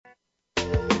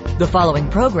The following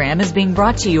program is being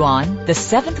brought to you on the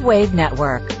Seventh Wave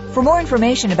Network. For more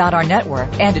information about our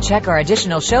network and to check our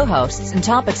additional show hosts and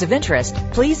topics of interest,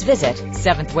 please visit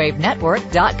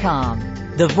seventhwavenetwork.com.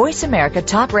 The Voice America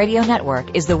Talk Radio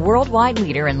Network is the worldwide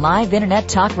leader in live Internet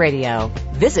talk radio.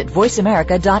 Visit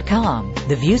voiceamerica.com.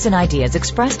 The views and ideas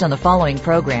expressed on the following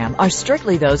program are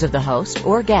strictly those of the host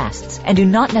or guests and do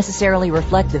not necessarily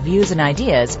reflect the views and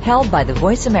ideas held by the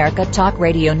Voice America Talk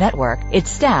Radio Network, its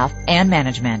staff, and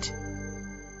management.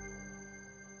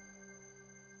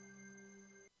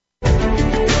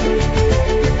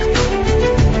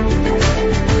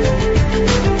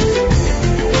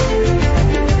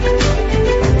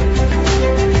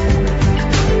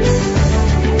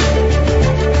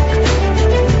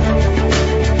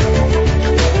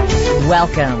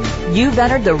 Welcome. You've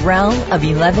entered the realm of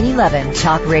 1111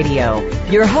 Talk Radio.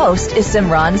 Your host is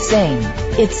Simran Singh.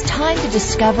 It's time to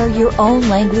discover your own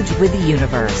language with the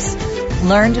universe.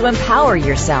 Learn to empower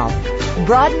yourself,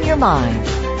 broaden your mind,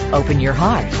 open your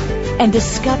heart, and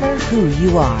discover who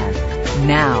you are.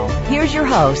 Now, here's your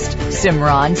host,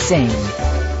 Simran Singh.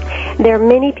 There are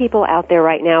many people out there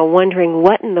right now wondering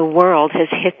what in the world has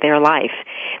hit their life.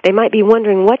 They might be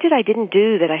wondering, what didn't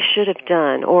do that I should have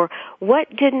done? Or what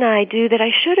didn't I do that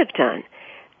I should have done?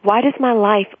 Why does my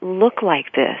life look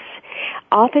like this?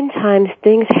 Oftentimes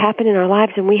things happen in our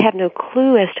lives and we have no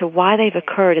clue as to why they've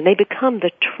occurred, and they become the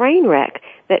train wreck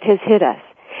that has hit us.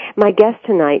 My guest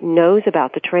tonight knows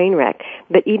about the train wreck,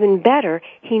 but even better,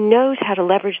 he knows how to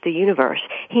leverage the universe.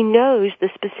 He knows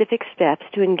the specific steps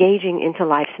to engaging into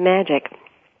life's magic.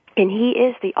 And he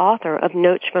is the author of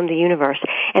Notes from the Universe.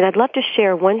 And I'd love to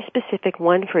share one specific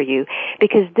one for you,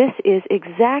 because this is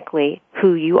exactly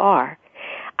who you are.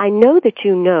 I know that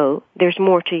you know there's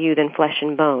more to you than flesh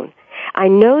and bone. I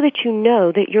know that you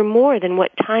know that you're more than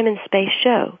what time and space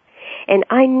show. And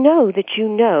I know that you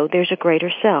know there's a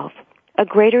greater self, a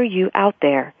greater you out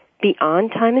there,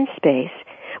 beyond time and space,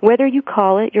 whether you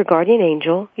call it your guardian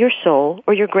angel, your soul,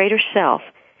 or your greater self.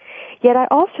 Yet I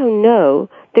also know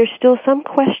there's still some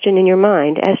question in your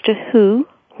mind as to who,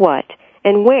 what,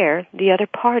 and where the other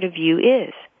part of you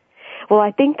is. Well,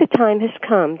 I think the time has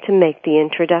come to make the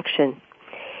introduction.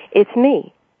 It's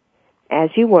me, as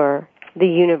you were, the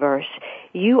universe.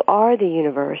 You are the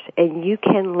universe, and you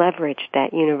can leverage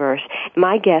that universe.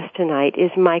 My guest tonight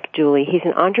is Mike Dooley. He's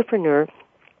an entrepreneur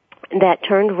that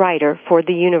turned writer for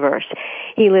the universe.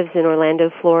 He lives in Orlando,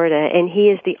 Florida, and he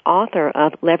is the author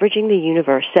of Leveraging the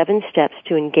Universe, 7 Steps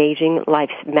to Engaging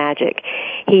Life's Magic.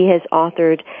 He has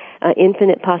authored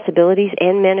Infinite Possibilities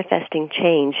and Manifesting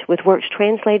Change, with works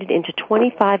translated into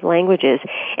 25 languages,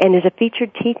 and is a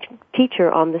featured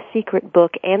teacher on The Secret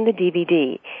Book and the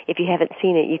DVD. If you haven't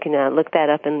seen it, you can look that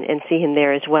up and see him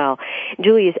there as well.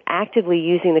 Dooley is actively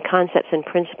using the concepts and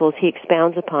principles he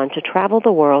expounds upon to travel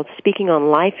the world, speaking on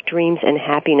life, dreams, and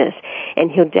happiness. And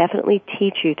he'll definitely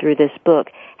teach you through this book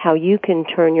how you can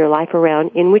turn your life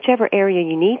around in whichever area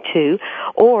you need to,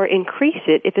 or increase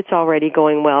it if it's already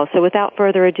going well. So without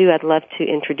further ado, I'd love to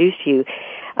introduce you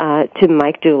to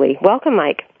Mike Dooley. Welcome,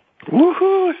 Mike.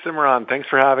 Woohoo, Simran. Thanks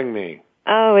for having me.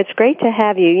 Oh, it's great to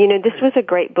have you. You know, this was a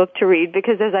great book to read,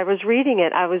 because as I was reading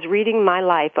it, I was reading my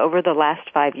life over the last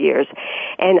 5 years.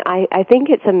 And I think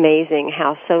it's amazing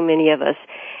how so many of us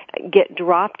get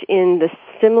dropped in the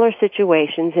similar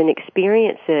situations and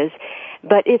experiences,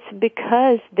 but it's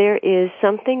because there is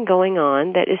something going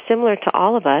on that is similar to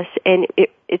all of us, and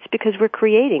it's because we're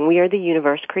creating. We are the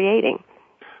universe creating.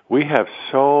 We have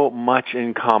so much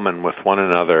in common with one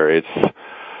another. It's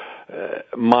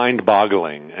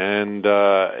mind-boggling, and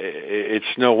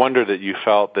it's no wonder that you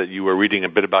felt that you were reading a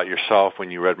bit about yourself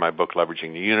when you read my book,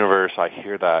 Leveraging the Universe. I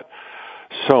hear that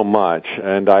so much,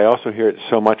 and I also hear it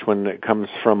so much when it comes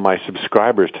from my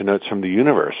subscribers to Notes from the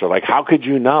Universe. They're like, how could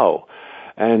you know?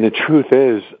 And the truth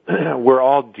is, we're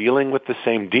all dealing with the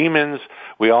same demons.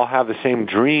 We all have the same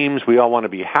dreams. We all want to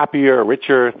be happier,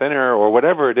 richer, thinner, or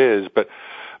whatever it is, but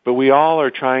we all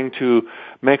are trying to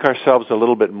make ourselves a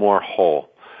little bit more whole.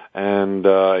 And,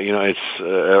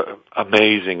 it's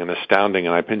amazing and astounding,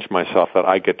 and I pinch myself that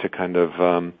I get to kind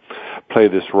of play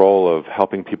this role of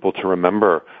helping people to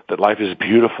remember that life is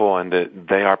beautiful and that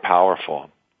they are powerful.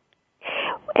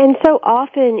 And so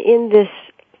often in this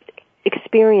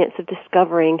experience of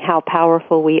discovering how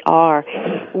powerful we are,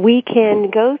 we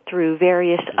can go through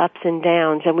various ups and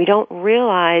downs, and we don't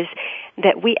realize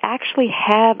that we actually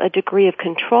have a degree of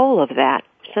control of that.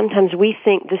 Sometimes we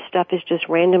think this stuff is just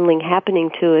randomly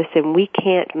happening to us and we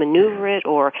can't maneuver it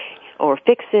or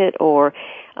fix it or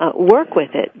work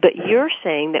with it. But you're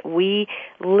saying that we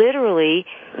literally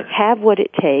have what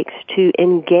it takes to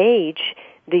engage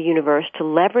the universe, to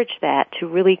leverage that to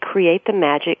really create the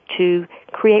magic to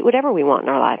create whatever we want in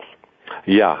our lives.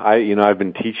 Yeah, I've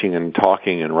been teaching and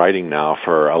talking and writing now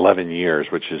for 11 years,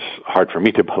 which is hard for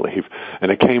me to believe,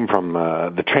 and it came from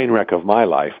the train wreck of my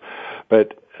life.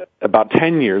 But about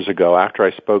 10 years ago, after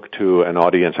I spoke to an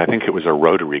audience, I think it was a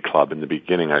Rotary Club in the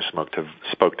beginning, I spoke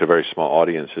to very small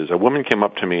audiences, a woman came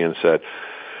up to me and said,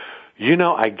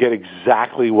 I get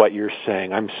exactly what you're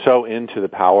saying. I'm so into the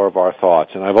power of our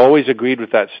thoughts. And I've always agreed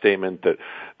with that statement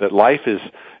that life is,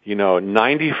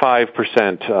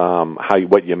 95%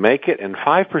 what you make it and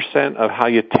 5% of how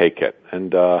you take it,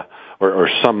 and or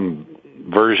some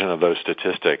version of those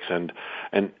statistics. And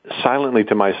silently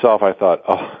to myself, I thought,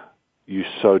 you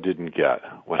so didn't get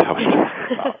what I was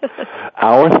talking about.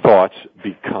 Our thoughts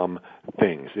become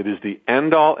things. It is the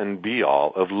end-all and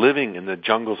be-all of living in the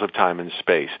jungles of time and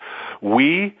space.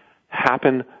 We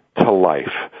happen to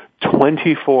life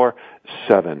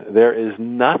 24/7. There is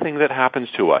nothing that happens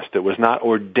to us that was not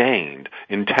ordained,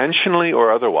 intentionally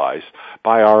or otherwise,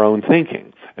 by our own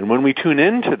thinking. And when we tune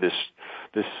into this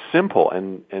simple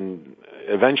and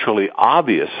eventually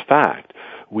obvious fact,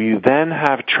 we then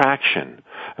have traction.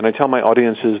 And I tell my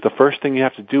audiences, the first thing you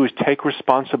have to do is take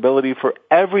responsibility for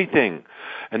everything.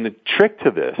 And the trick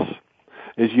to this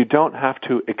is you don't have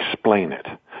to explain it.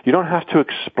 You don't have to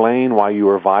explain why you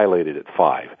were violated at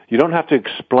 5. You don't have to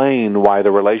explain why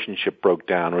the relationship broke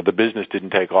down or the business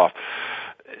didn't take off.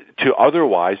 To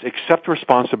otherwise accept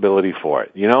responsibility for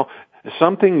it.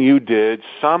 Something you did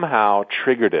somehow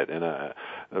triggered it in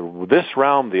this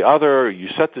realm, the other. You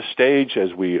set the stage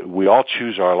as we all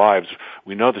choose our lives.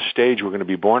 We know the stage we're going to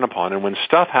be born upon, and when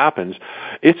stuff happens,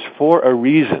 it's for a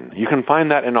reason. You can find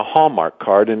that in a Hallmark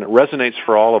card, and it resonates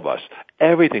for all of us.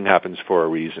 Everything happens for a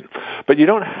reason. But you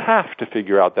don't have to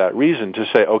figure out that reason to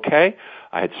say, okay,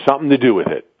 I had something to do with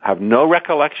it. Have no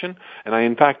recollection, and I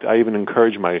even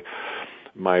encourage my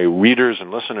readers and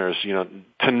listeners,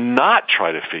 to not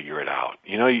try to figure it out.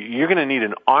 You're going to need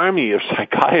an army of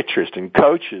psychiatrists and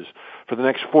coaches for the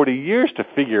next 40 years to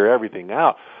figure everything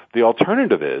out. The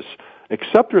alternative is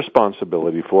accept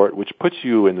responsibility for it, which puts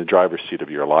you in the driver's seat of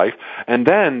your life. And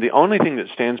then the only thing that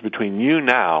stands between you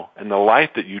now and the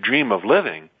life that you dream of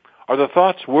living are the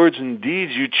thoughts, words, and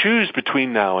deeds you choose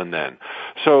between now and then.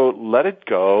 So let it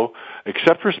go.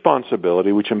 Accept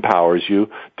responsibility, which empowers you.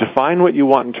 Define what you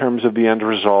want in terms of the end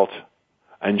result,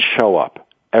 and show up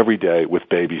every day with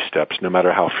baby steps, no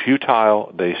matter how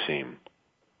futile they seem.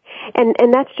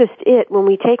 And that's just it. When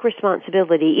we take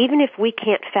responsibility, even if we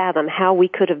can't fathom how we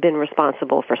could have been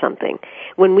responsible for something,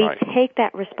 when we take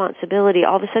that responsibility,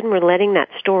 all of a sudden we're letting that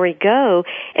story go,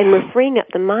 and we're freeing up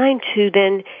the mind to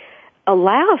then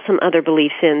allow some other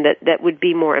beliefs in that would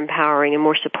be more empowering and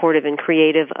more supportive and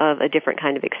creative of a different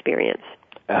kind of experience.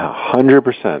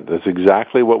 100%. That's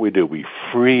exactly what we do. We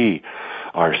free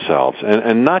ourselves,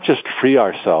 and not just free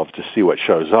ourselves to see what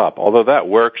shows up, although that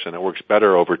works, and it works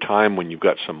better over time when you've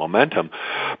got some momentum,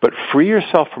 but free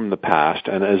yourself from the past.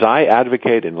 And as I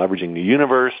advocate in leveraging the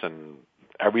universe and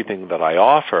everything that I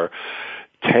offer,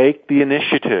 take the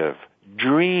initiative.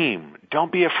 Dream.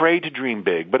 Don't be afraid to dream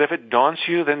big, but if it daunts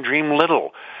you, then dream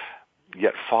little.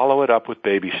 Yet follow it up with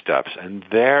baby steps, and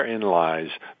therein lies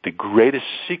the greatest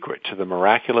secret to the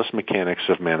miraculous mechanics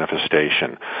of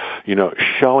manifestation.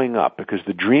 Showing up, because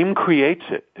the dream creates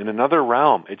it in another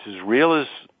realm. It's as real as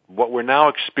what we're now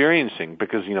experiencing,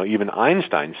 because, even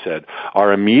Einstein said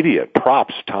our immediate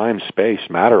props, time, space,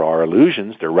 matter, are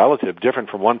illusions. They're relative, different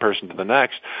from one person to the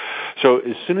next. So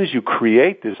as soon as you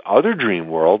create this other dream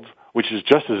world, which is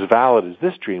just as valid as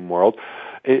this dream world,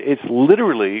 it's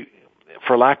literally,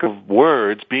 for lack of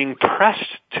words, being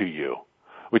pressed to you,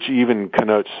 which even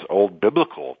connotes old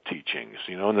biblical teachings,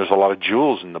 and there's a lot of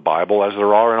jewels in the Bible, as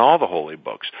there are in all the holy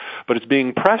books. But it's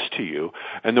being pressed to you,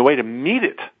 and the way to meet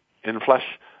it in flesh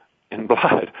and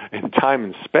blood, in time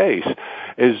and space,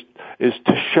 is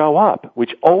to show up,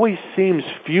 which always seems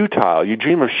futile. You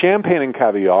dream of champagne and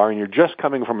caviar, and you're just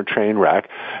coming from a train wreck,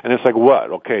 and it's like,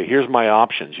 what? Okay, here's my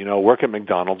options. Work at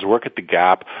McDonald's, work at the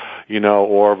Gap,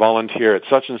 or volunteer at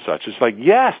such and such. It's like,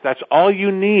 yes, that's all you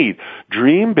need.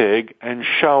 Dream big and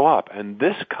show up. And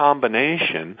this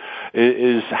combination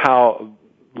is how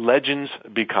legends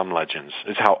become legends.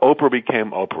 It's how Oprah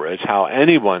became Oprah. It's how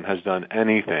anyone has done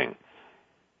anything.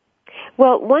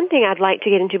 Well, one thing I'd like to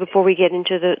get into before we get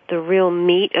into the real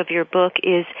meat of your book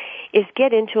is is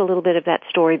get into a little bit of that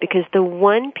story, because the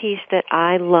one piece that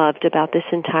I loved about this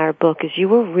entire book is you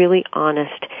were really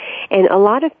honest. And a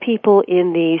lot of people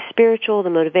in the spiritual, the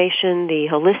motivation, the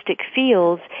holistic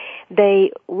fields,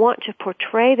 they want to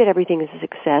portray that everything is a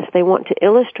success. They want to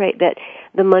illustrate that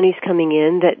the money's coming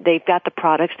in, that they've got the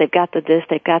products, they've got the this,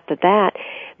 they've got the that.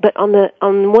 But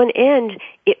on one end,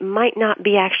 it might not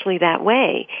be actually that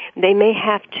way. They may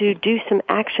have to do some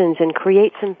actions and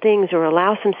create some things or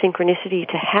allow some synchronicity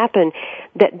to happen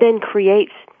that then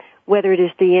creates, whether it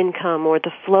is the income or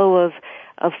the flow of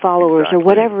followers, exactly, or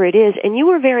whatever it is. And you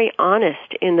were very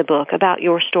honest in the book about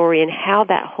your story and how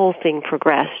that whole thing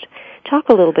progressed. Talk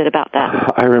a little bit about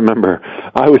that. I remember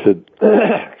I was at,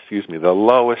 the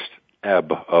lowest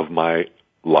ebb of my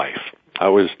life. I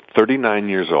was 39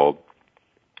 years old.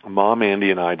 Mom,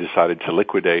 Andy, and I decided to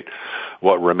liquidate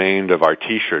what remained of our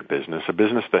T-shirt business, a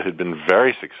business that had been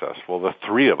very successful. The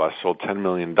three of us sold $10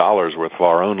 million worth of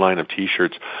our own line of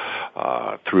T-shirts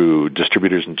through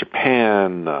distributors in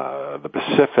Japan, the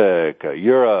Pacific,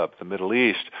 Europe, the Middle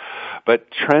East.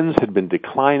 But trends had been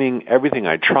declining. Everything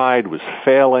I tried was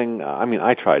failing.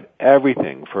 I tried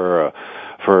everything for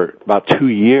about 2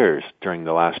 years during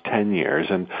the last 10 years.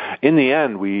 And in the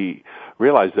end, we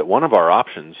realized that one of our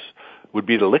options would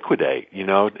be to liquidate,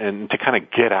 and to kind of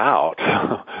get out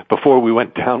before we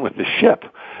went down with the ship.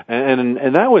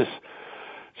 And that was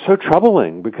so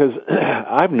troubling, because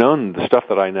I've known the stuff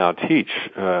that I now teach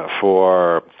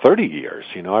for 30 years.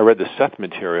 I read the Seth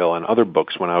material and other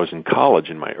books when I was in college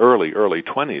in my early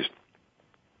 20s.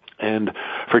 And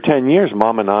for 10 years,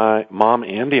 Mom,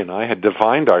 Andy, and I had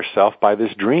defined ourselves by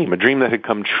this dream, a dream that had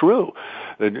come true.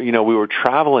 We were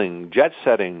traveling,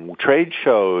 jet-setting, trade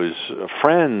shows,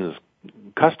 friends,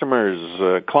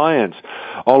 customers, clients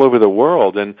all over the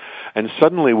world, and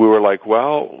suddenly we were like,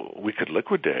 well, we could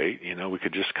liquidate, we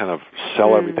could just kind of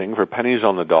sell everything for pennies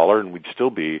on the dollar, and we'd still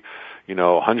be,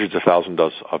 hundreds of thousands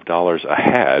of dollars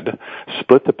ahead,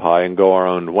 split the pie and go our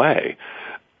own way.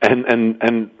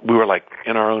 And we were like,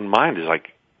 in our own mind, is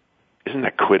like, isn't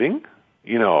that quitting?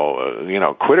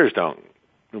 Winners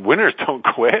don't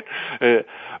quit.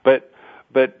 But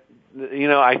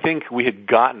I think we had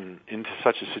gotten into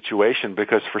such a situation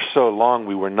because for so long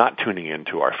we were not tuning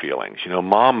into our feelings.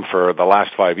 Mom for the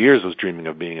last 5 years was dreaming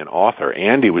of being an author.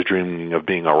 Andy was dreaming of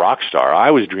being a rock star.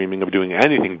 I was dreaming of doing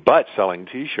anything but selling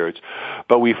T-shirts.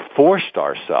 But we forced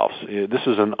ourselves. This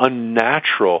is an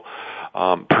unnatural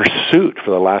pursuit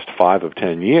for the last 5 of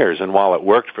 10 years. And while it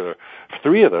worked for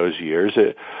 3 of those years,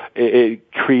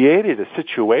 it created a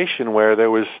situation where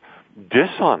there was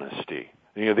dishonesty.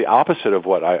 The opposite of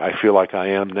what I feel like I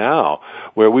am now,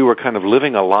 where we were kind of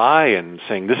living a lie and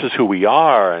saying, this is who we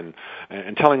are, and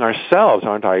telling ourselves,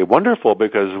 aren't I wonderful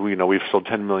because we've sold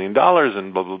 $10 million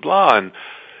and blah, blah, blah.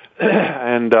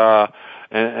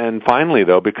 And finally,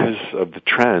 though, because of the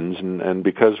trends and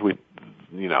because we,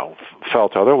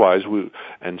 felt otherwise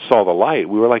and saw the light,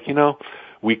 we were like,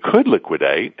 we could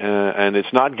liquidate, and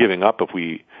it's not giving up if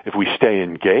we stay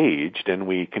engaged and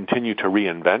we continue to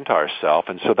reinvent ourselves.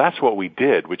 And so that's what we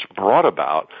did, which brought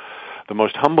about the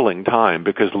most humbling time,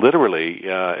 because literally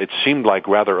it seemed like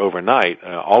rather overnight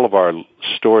all of our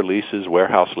store leases,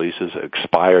 warehouse leases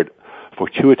expired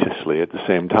fortuitously at the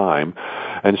same time.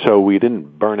 And so we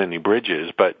didn't burn any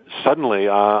bridges, but suddenly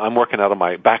I'm working out of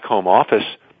my back home office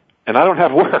and I don't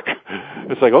have work.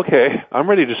 It's like, okay, I'm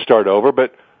ready to start over,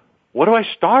 but what do I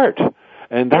start?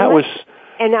 And that was...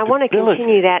 And I want to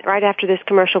continue that right after this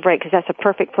commercial break, because that's a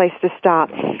perfect place to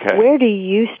stop. Okay. Where do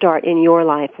you start in your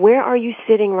life? Where are you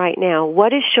sitting right now?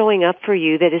 What is showing up for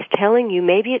you that is telling you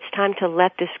maybe it's time to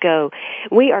let this go?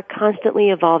 We are constantly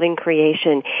evolving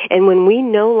creation, and when we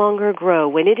no longer grow,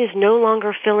 when it is no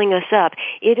longer filling us up,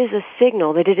 it is a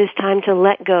signal that it is time to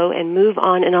let go and move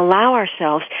on and allow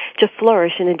ourselves to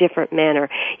flourish in a different manner.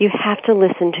 You have to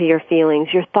listen to your feelings,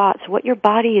 your thoughts, what your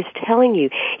body is telling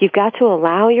you. You've got to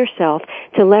allow yourself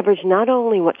to leverage not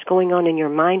only what's going on in your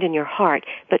mind and your heart,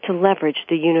 but to leverage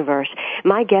the universe.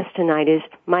 My guest tonight is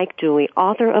Mike Dooley,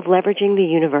 author of Leveraging the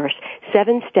Universe,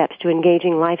 7 Steps to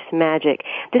Engaging Life's Magic.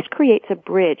 This creates a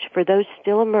bridge for those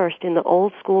still immersed in the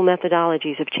old school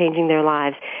methodologies of changing their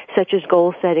lives, such as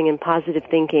goal setting and positive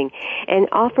thinking, and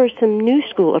offers some new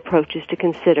school approaches to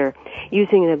consider,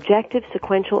 using an objective,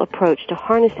 sequential approach to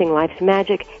harnessing life's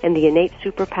magic and the innate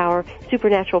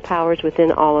supernatural powers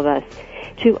within all of us.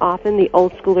 Too often, the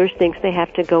old schoolers think they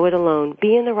have to go it alone,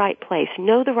 be in the right place,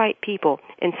 know the right people,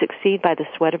 and succeed by the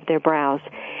sweat of their brows,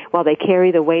 while they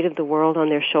carry the weight of the world on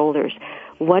their shoulders.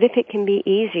 What if it can be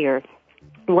easier?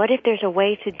 What if there's a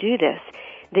way to do this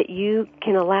that you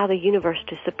can allow the universe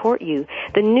to support you.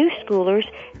 The new schoolers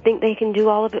think they can do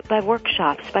all of it by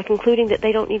workshops, by concluding that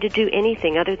they don't need to do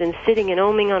anything other than sitting and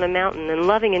oming on a mountain and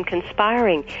loving and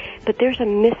conspiring. But there's a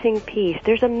missing piece.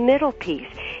 There's a middle piece.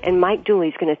 And Mike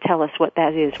Dooley's going to tell us what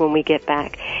that is when we get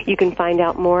back. You can find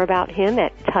out more about him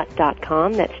at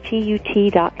tut.com. That's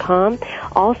TUT.com.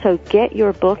 Also, get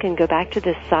your book and go back to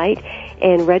the site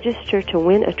and register to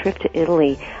win a trip to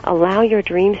Italy. Allow your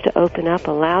dreams to open up.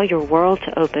 Allow your world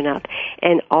to open up.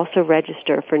 And also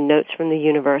register for Notes from the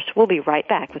Universe. We'll be right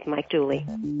back with Mike Dooley.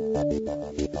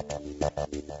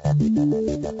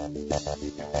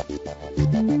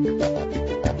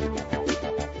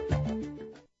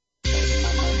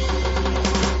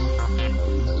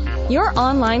 Your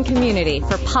online community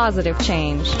for positive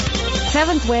change.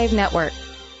 Seventh Wave Network.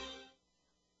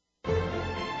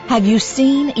 Have you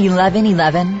seen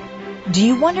 1111? Do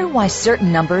you wonder why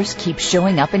certain numbers keep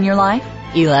showing up in your life?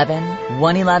 11,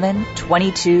 111,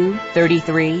 22,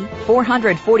 33,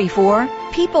 444.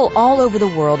 People all over the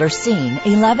world are seeing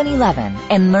 1111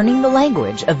 and learning the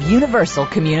language of universal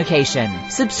communication.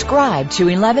 Subscribe to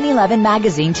 1111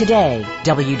 Magazine today.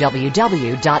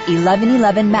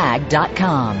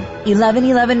 www.1111mag.com.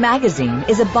 1111 Magazine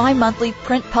is a bi-monthly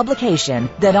print publication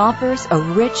that offers a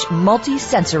rich,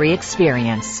 multi-sensory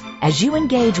experience. As you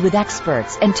engage with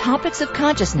experts and topics of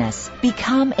consciousness,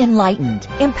 become enlightened,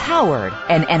 empowered,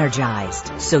 and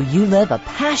energized, so you live a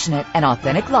passionate and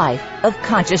authentic life of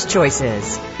conscious choices.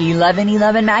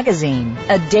 1111 Magazine,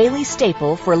 a daily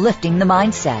staple for lifting the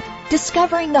mindset,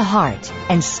 discovering the heart,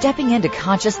 and stepping into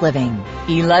conscious living.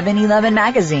 1111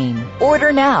 Magazine.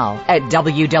 Order now at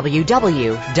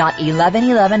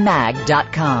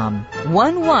www.1111mag.com.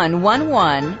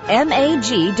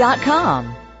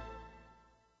 1111mag.com.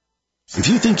 If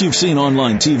you think you've seen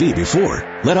online TV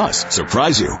before, let us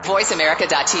surprise you.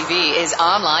 VoiceAmerica.tv is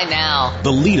online now.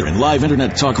 The leader in live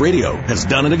Internet talk radio has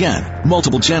done it again.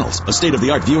 Multiple channels, a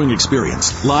state-of-the-art viewing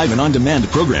experience, live and on-demand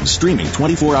programs streaming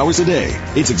 24 hours a day.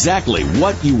 It's exactly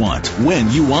what you want, when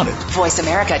you want it.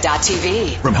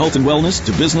 VoiceAmerica.tv. From health and wellness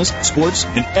to business, sports,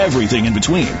 and everything in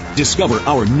between. Discover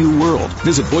our new world.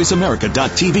 Visit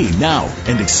VoiceAmerica.tv now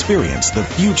and experience the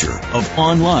future of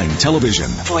online television.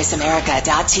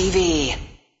 VoiceAmerica.tv.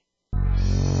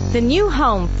 The new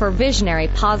home for visionary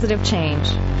positive change.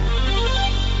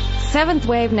 Seventh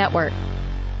Wave Network.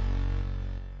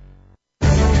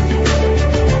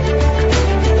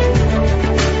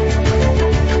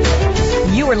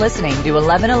 You are listening to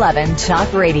 1111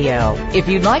 Talk Radio. If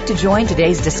you'd like to join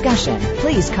today's discussion,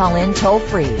 please call in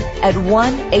toll-free at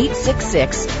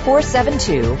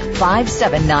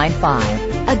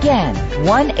 1-866-472-5795. Again,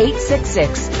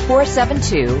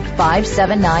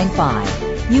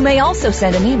 1-866-472-5795. You may also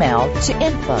send an email to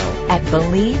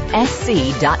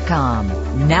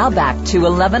info@believesc.com. Now back to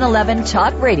 1111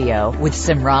 Talk Radio with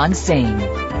Simran Singh.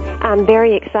 I'm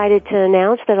very excited to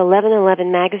announce that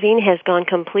 1111 Magazine has gone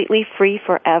completely free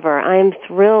forever. I am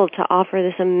thrilled to offer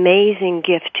this amazing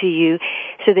gift to you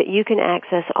so that you can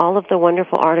access all of the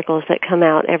wonderful articles that come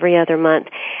out every other month.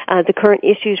 The current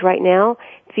issues right now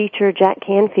feature Jack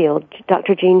Canfield,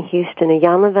 Dr. Jean Houston,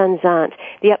 Iyanla Van Zant.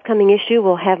 The upcoming issue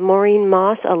will have Maureen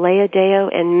Moss, Alea Deo,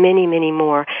 and many, many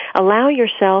more. Allow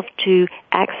yourself to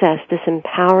access this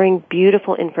empowering,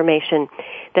 beautiful information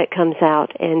that comes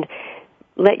out, and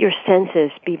let your senses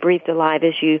be breathed alive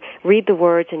as you read the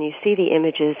words and you see the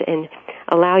images, and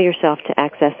allow yourself to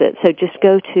access it. So just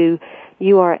go to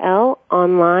URL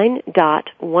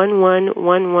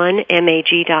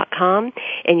online.1111mag.com,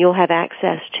 and you'll have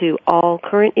access to all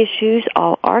current issues,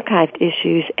 all archived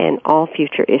issues, and all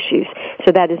future issues.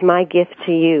 So that is my gift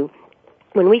to you.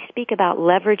 When we speak about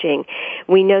leveraging,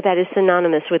 we know that is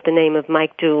synonymous with the name of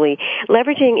Mike Dooley.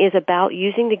 Leveraging is about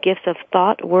using the gifts of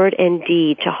thought, word, and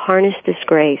deed to harness this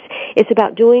grace. It's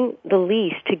about doing the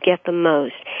least to get the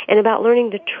most, and about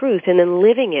learning the truth and then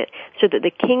living it so that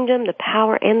the kingdom, the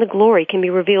power, and the glory can be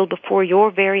revealed before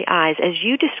your very eyes as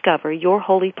you discover your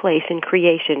holy place in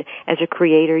creation as a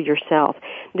creator yourself.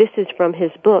 This is from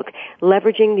his book,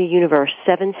 Leveraging the Universe,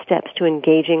 7 Steps to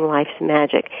Engaging Life's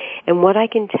Magic. And what I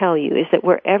can tell you is that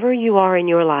wherever you are in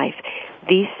your life,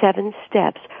 these 7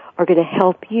 steps are going to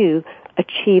help you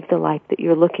achieve the life that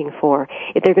you're looking for.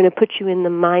 If they're going to put you in the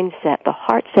mindset, the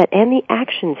heart set, and the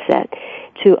action set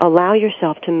to allow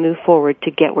yourself to move forward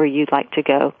to get where you'd like to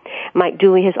go. Mike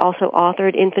Dooley has also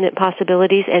authored Infinite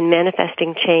Possibilities and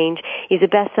Manifesting Change. He's a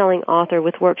best-selling author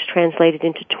with works translated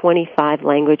into 25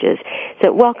 languages.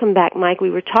 So welcome back, Mike. We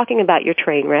were talking about your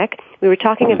train wreck. We were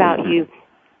talking about you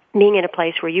being in a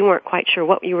place where you weren't quite sure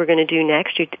what you were going to do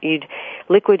next. You'd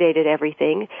liquidated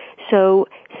everything. So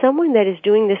someone that is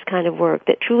doing this kind of work,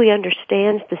 that truly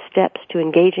understands the steps to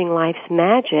engaging life's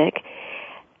magic,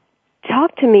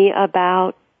 talk to me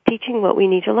about teaching what we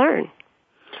need to learn.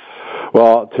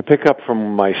 Well, to pick up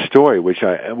from my story, which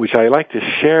I like to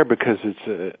share because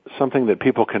it's something that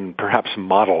people can perhaps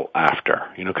model after,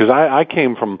 because I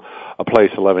came from a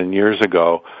place 11 years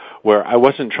ago where I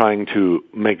wasn't trying to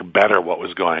make better what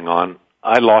was going on.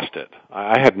 I lost it.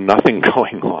 I had nothing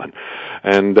going on.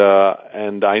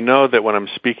 And I know that when I'm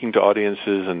speaking to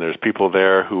audiences and there's people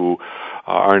there who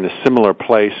are in a similar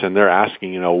place and they're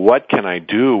asking, what can I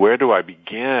do? Where do I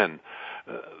begin?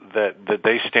 That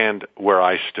they stand where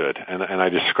I stood. And I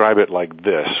describe it like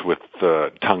this with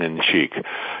tongue in cheek.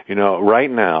 Right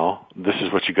now, this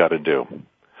is what you got to do.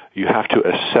 You have to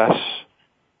assess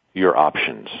your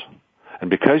options. And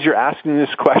because you're asking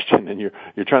this question and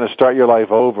you're trying to start your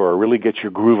life over or really get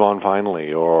your groove on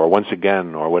finally or once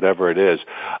again or whatever it is,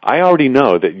 I already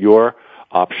know that your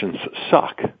options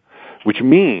suck, which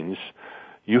means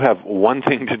you have one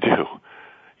thing to do.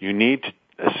 You need to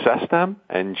assess them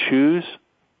and choose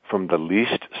from the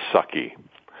least sucky.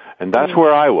 And that's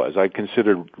where I was. I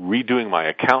considered redoing my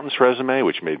accountant's resume,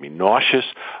 which made me nauseous.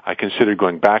 I considered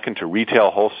going back into retail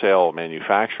wholesale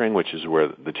manufacturing, which is where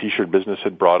the T-shirt business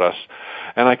had brought us.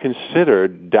 And I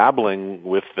considered dabbling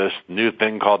with this new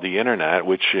thing called the Internet,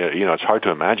 which, it's hard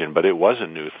to imagine, but it was a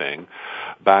new thing.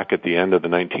 Back at the end of the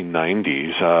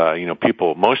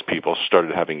 1990s, most people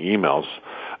started having emails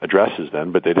addresses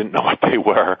then, but they didn't know what they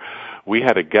were. We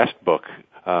had a guest book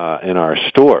in our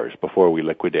stores before we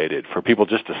liquidated for people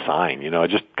just to sign,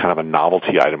 just kind of a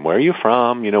novelty item. Where are you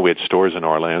from? We had stores in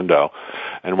Orlando.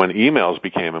 And when emails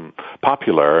became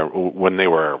popular, when they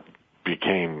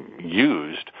became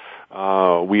used,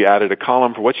 we added a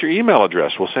column for what's your email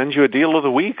address? We'll send you a deal of the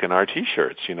week in our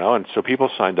T-shirts, and so people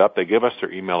signed up. They give us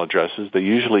their email addresses. They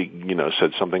usually,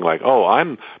 said something like,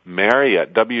 I'm Mary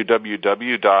at www.aol.com,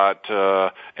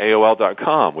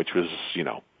 which was,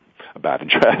 a bad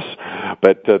address,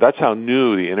 but that's how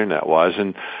new the Internet was,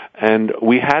 and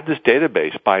we had this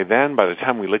database. By the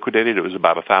time we liquidated, it was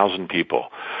about 1,000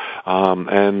 people,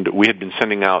 and we had been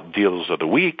sending out deals of the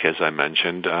week, as I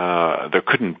mentioned. There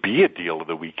couldn't be a deal of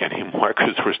the week anymore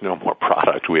because there was no more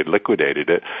product. We had liquidated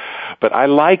it, but I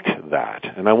liked that,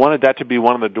 and I wanted that to be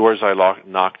one of the doors I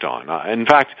knocked on. In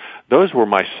fact, those were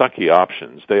my sucky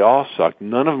options. They all sucked.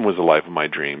 None of them was the life of my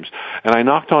dreams, and I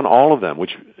knocked on all of them,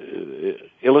 which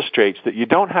illustrates that you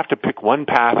don't have to pick one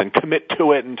path and commit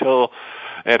to it until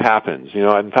it happens.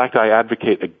 In fact, I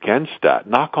advocate against that.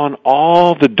 Knock on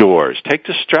all the doors. Take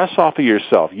the stress off of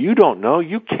yourself. You don't know.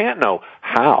 You can't know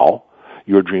how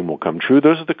your dream will come true.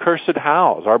 Those are the cursed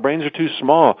hows. Our brains are too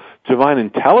small. Divine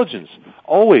intelligence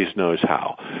always knows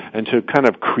how. And to kind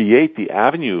of create the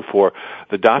avenue for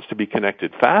the dots to be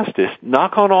connected fastest,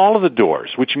 knock on all of the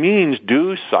doors, which means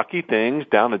do sucky things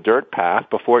down a dirt path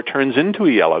before it turns into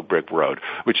a yellow brick road,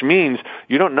 which means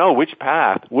you don't know which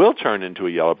path will turn into a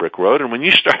yellow brick road. And when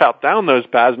you start out down those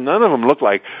paths, none of them look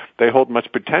like they hold much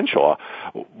potential.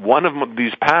 One of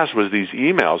these paths was these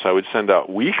emails I would send out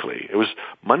weekly. It was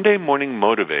Monday Morning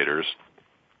Motivators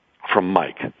from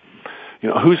Mike.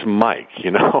 Who's Mike,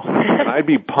 And I'd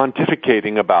be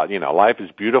pontificating about, life is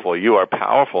beautiful, you are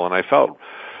powerful, and I felt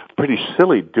pretty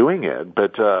silly doing it,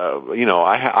 but,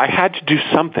 I had to do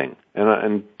something.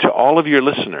 And to all of your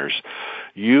listeners,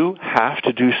 you have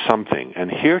to do something.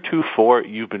 And heretofore,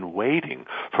 you've been waiting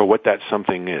for what that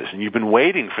something is. And you've been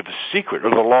waiting for the secret or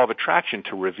the law of attraction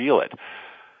to reveal it.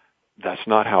 That's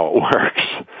not how it works.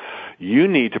 You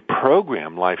need to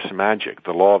program life's magic,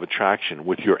 the law of attraction,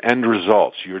 with your end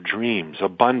results, your dreams,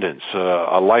 abundance,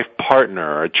 a life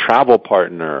partner, a travel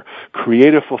partner,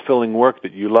 creative, fulfilling work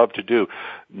that you love to do.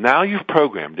 Now you've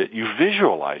programmed it. You've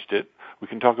visualized it. We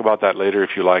can talk about that later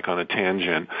if you like on a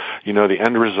tangent. The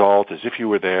end result is if you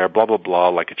were there, blah, blah, blah,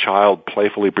 like a child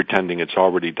playfully pretending it's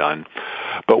already done.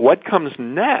 But what comes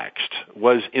next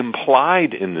was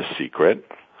implied in the secret,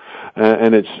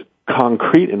 and it's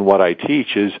concrete in what I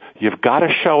teach, is you've got to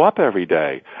show up every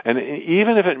day. And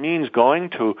even if it means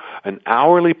going to an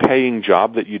hourly paying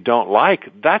job that you don't like,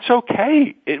 that's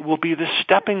okay. It will be the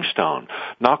stepping stone.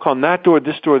 Knock on that door,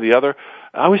 this door, the other.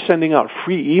 I was sending out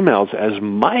free emails as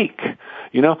Mike.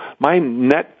 My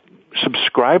net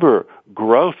subscriber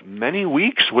growth many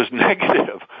weeks was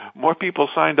negative. More people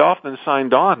signed off than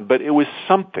signed on, but it was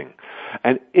something.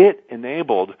 And it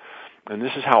enabled, and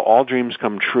this is how all dreams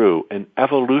come true, an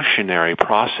evolutionary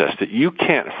process that you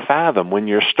can't fathom when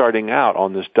you're starting out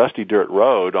on this dusty dirt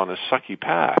road on a sucky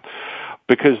path.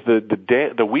 because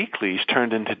the weeklies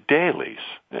turned into dailies.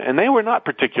 And they were not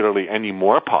particularly any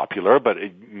more popular, but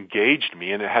it engaged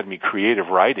me and it had me creative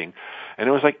writing. And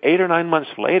it was like 8 or 9 months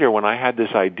later when I had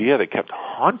this idea that kept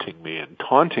haunting me and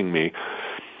taunting me,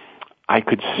 I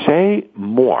could say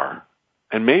more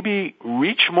and maybe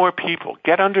reach more people,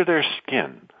 get under their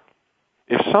skin.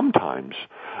 If sometimes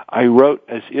I wrote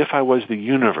as if I was the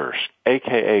universe,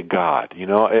 aka God,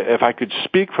 if I could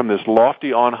speak from this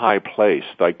lofty on high place,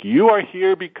 like you are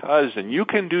here because, and you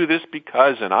can do this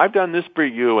because, and I've done this for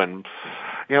you, and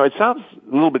it sounds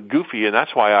a little bit goofy, and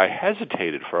that's why I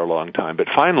hesitated for a long time. But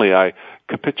finally I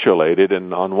capitulated,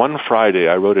 and on one Friday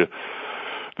I wrote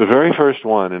the very first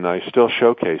one, and I still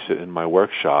showcase it in my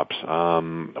workshops,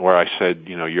 where I said,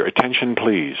 your attention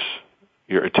please,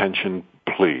 your attention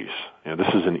please.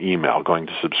 This is an email going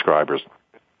to subscribers.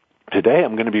 Today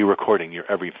I'm going to be recording your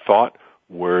every thought,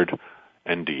 word,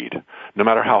 and deed. No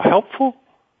matter how helpful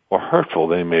or hurtful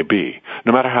they may be,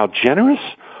 no matter how generous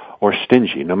or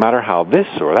stingy, no matter how this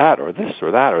or that or this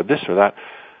or that or this or that.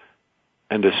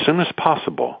 And as soon as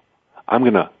possible, I'm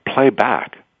going to play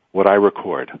back what I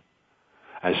record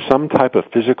as some type of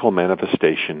physical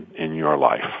manifestation in your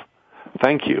life.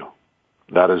 Thank you.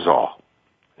 That is all.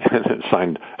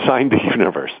 signed the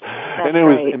universe. That's and it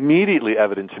was great. Immediately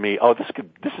evident to me,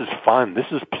 this is fun, this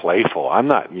is playful. I'm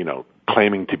not,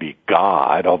 claiming to be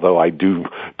God, although I do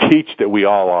teach that we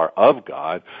all are of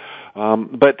God.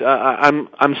 But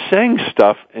I'm saying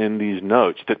stuff in these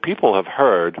notes that people have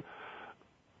heard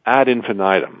ad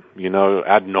infinitum,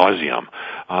 ad nauseum.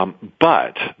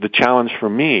 But the challenge for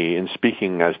me in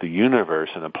speaking as the universe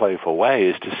in a playful way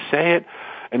is to say it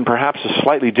in perhaps a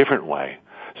slightly different way,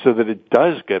 so that it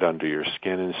does get under your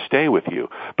skin and stay with you.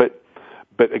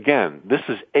 But again, this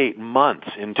is 8 months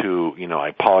into, I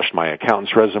polished my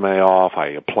accountant's resume off. I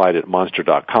applied at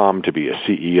Monster.com to be a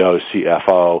CEO,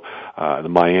 CFO, the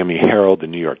Miami Herald, the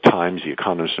New York Times, the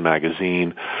Economist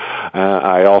magazine.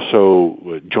 I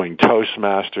also joined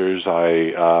Toastmasters.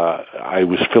 I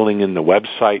was filling in the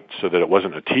website so that it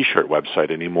wasn't a T-shirt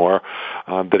website anymore,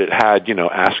 that it had,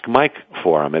 Ask Mike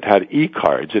forum. It had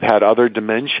e-cards. It had other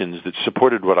dimensions that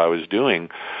supported what I was doing.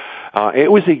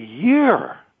 It was a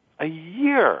year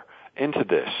into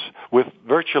this with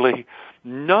virtually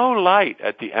no light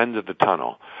at the end of the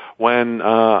tunnel when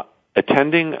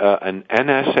attending an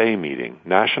NSA meeting,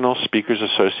 National Speakers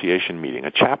Association meeting,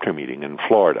 a chapter meeting in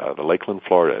Florida, the Lakeland,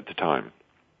 Florida at the time.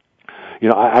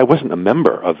 I wasn't a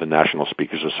member of the National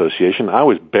Speakers Association. I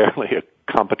was barely a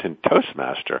competent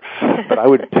Toastmaster, but I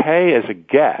would pay as a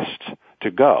guest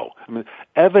to go.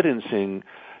 Evidencing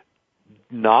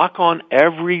knock on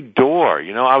every door.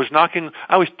 I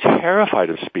was terrified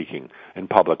of speaking in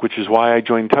public, which is why I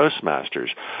joined Toastmasters.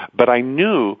 But I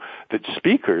knew that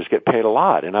speakers get paid a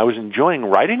lot, and I was enjoying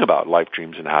writing about life,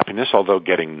 dreams, and happiness, although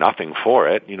getting nothing for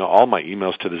it. All my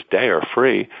emails to this day are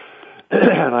free.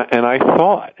 and I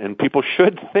thought, and people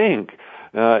should think,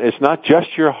 it's not just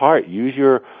your heart. Use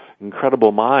your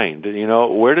incredible mind.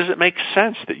 Where does it make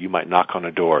sense that you might knock on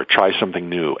a door, try something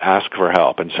new, ask for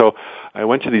help? And so I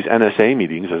went to these NSA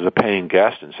meetings as a paying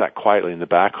guest and sat quietly in the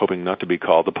back, hoping not to be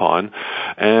called upon.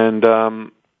 And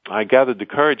I gathered the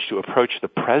courage to approach the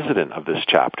president of this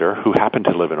chapter, who happened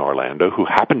to live in Orlando, who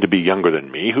happened to be younger than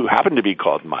me, who happened to be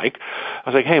called Mike. I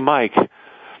was like, hey, Mike,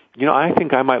 I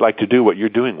think I might like to do what you're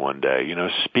doing one day,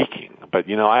 speaking. But,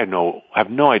 I have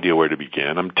no idea where to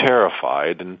begin. I'm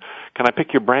terrified. And can I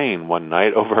pick your brain one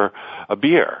night over a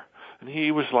beer? And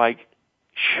he was like,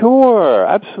 sure,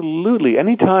 absolutely,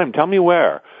 anytime. Tell me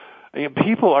where.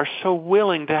 People are so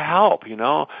willing to help,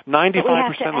 95% of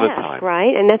the time.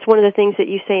 Right? And that's one of the things that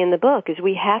you say in the book, is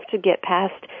we have to get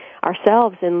past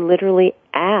ourselves and literally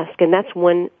ask. And that's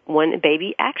one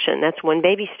baby action. That's one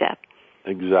baby step.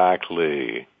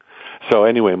 Exactly. So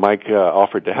anyway, Mike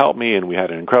offered to help me, and we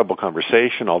had an incredible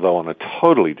conversation, although on a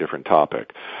totally different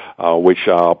topic, which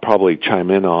I'll probably chime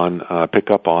in on,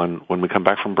 pick up on when we come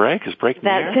back from break. Is break in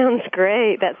the air? That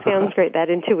sounds great. That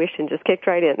intuition just kicked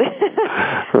right in.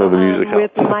 The music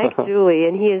with Mike Dooley,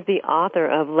 and he is the author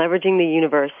of Leveraging the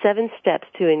Universe, 7 Steps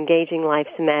to Engaging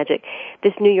Life's Magic.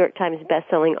 This New York Times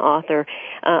bestselling author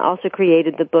also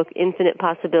created the book Infinite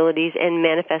Possibilities and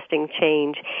Manifesting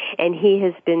Change, and he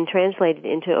has been translated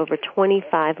into over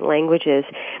 25 languages.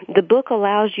 The book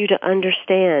allows you to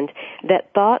understand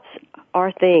that thoughts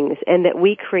are things and that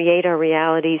we create our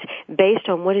realities based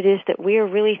on what it is that we are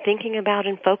really thinking about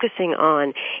and focusing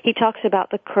on. He talks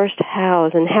about the cursed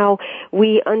hows and how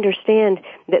we understand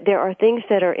that there are things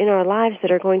that are in our lives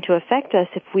that are going to affect us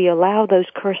if we allow those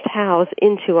cursed hows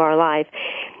into our life.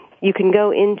 You can go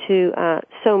into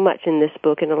so much in this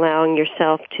book and allowing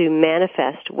yourself to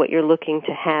manifest what you're looking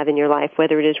to have in your life,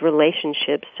 whether it is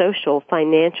relationships, social,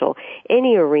 financial,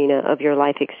 any arena of your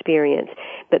life experience.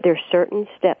 But there are certain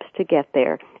steps to get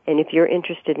there. And if you're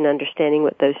interested in understanding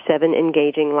what those 7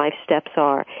 engaging life steps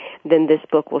are, then this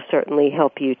book will certainly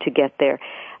help you to get there.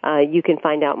 You can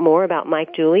find out more about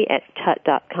Mike Dooley at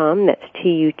tut.com. That's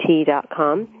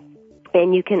TUT.com.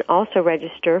 And you can also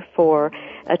register for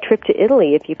a trip to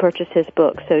Italy if you purchase his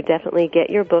book. So definitely get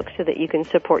your book so that you can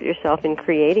support yourself in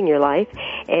creating your life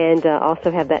and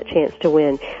also have that chance to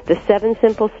win. The 7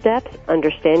 simple steps: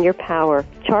 understand your power,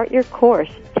 chart your course,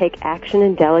 take action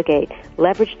and delegate,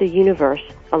 leverage the universe,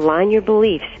 align your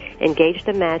beliefs, engage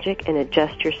the magic, and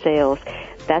adjust your sails.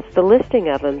 That's the listing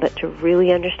of them, but to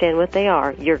really understand what they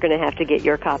are, you're going to have to get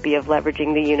your copy of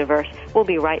Leveraging the Universe. We'll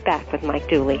be right back with Mike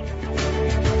Dooley.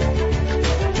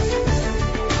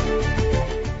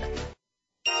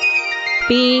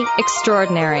 Be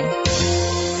extraordinary.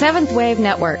 Seventh Wave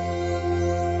Network.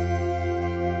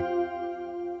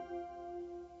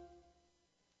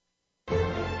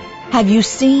 Have you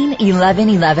seen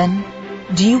 1111?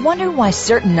 Do you wonder why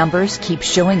certain numbers keep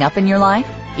showing up in your life?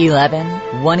 11,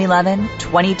 111,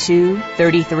 22,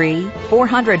 33,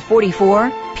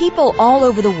 444. People all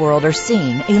over the world are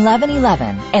seeing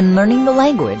 1111 and learning the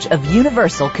language of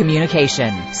universal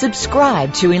communication.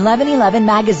 Subscribe to 1111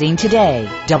 Magazine today.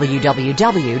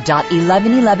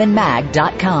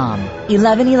 www.1111mag.com.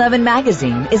 1111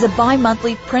 Magazine is a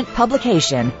bi-monthly print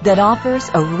publication that offers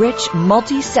a rich,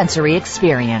 multi-sensory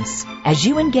experience. As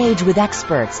you engage with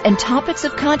experts and topics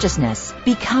of consciousness,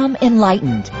 become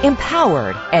enlightened,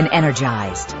 empowered, and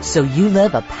energized, so you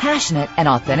live a passionate and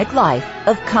authentic life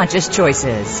of conscious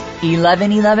choices.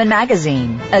 1111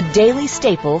 Magazine, a daily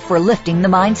staple for lifting the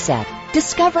mindset,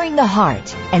 discovering the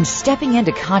heart, and stepping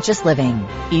into conscious living.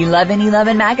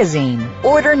 1111 Magazine.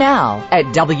 Order now at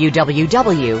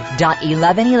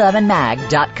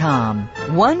www.1111mag.com.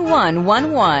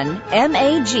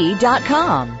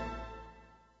 1111mag.com.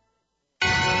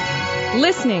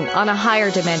 Listening on a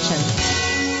higher dimension.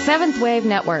 Seventh Wave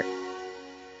Network.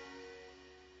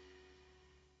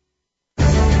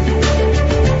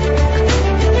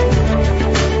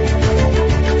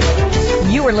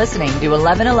 You are listening to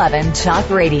 1111 Talk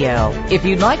Radio. If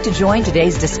you'd like to join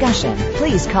today's discussion,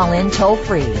 please call in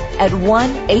toll-free at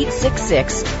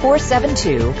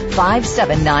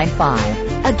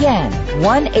 1-866-472-5795. Again,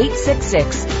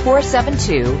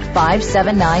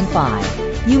 1-866-472-5795.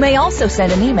 You may also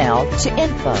send an email to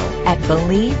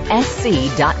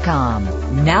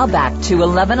info@believesc.com. Now back to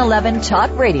 1111 Talk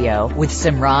Radio with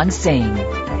Simran Singh.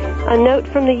 A note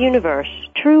from the universe.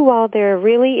 True, while there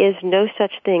really is no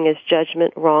such thing as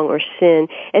judgment, wrong, or sin,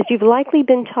 as you've likely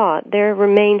been taught, there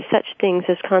remain such things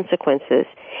as consequences.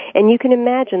 And you can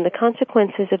imagine the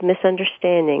consequences of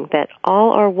misunderstanding that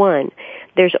all are one.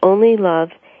 There's only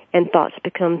love, and thoughts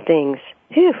become things.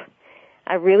 Phew!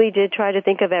 I really did try to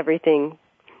think of everything.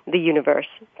 The universe.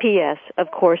 P.S. Of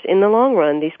course, in the long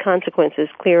run, these consequences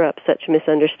clear up such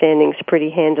misunderstandings pretty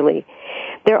handily.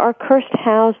 There are cursed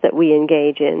hows that we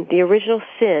engage in. The original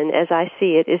sin, as I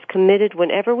see it, is committed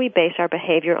whenever we base our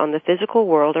behavior on the physical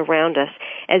world around us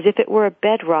as if it were a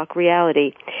bedrock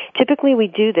reality. Typically, we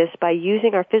do this by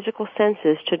using our physical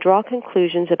senses to draw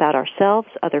conclusions about ourselves,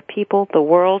 other people, the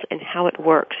world, and how it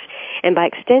works, and by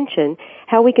extension,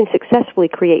 how we can successfully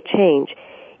create change.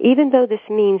 Even though this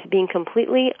means being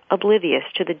completely oblivious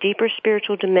to the deeper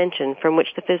spiritual dimension from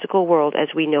which the physical world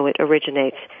as we know it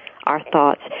originates, our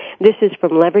thoughts. This is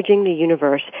from Leveraging the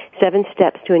Universe, 7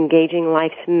 Steps to Engaging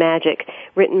Life's Magic,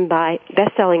 written by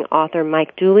best-selling author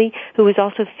Mike Dooley, who was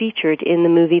also featured in the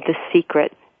movie The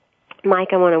Secret.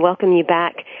 Mike, I want to welcome you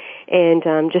back and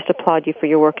just applaud you for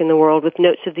your work in the world with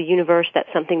Notes of the Universe.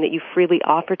 That's something that you freely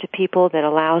offer to people that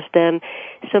allows them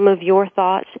some of your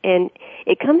thoughts. And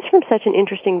it comes from such an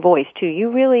interesting voice, too.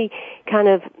 You really kind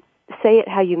of say it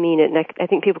how you mean it, and I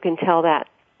think people can tell that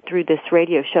through this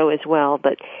radio show as well.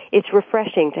 But it's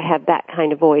refreshing to have that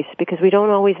kind of voice because we don't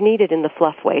always need it in the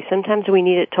fluff way. Sometimes we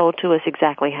need it told to us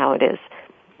exactly how it is.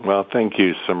 Well, thank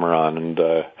you, Simran, and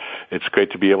it's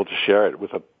great to be able to share it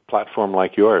with a platform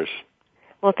like yours.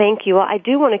 Well, thank you. Well, I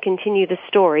do want to continue the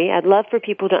story. I'd love for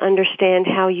people to understand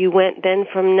how you went then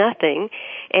from nothing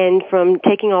and from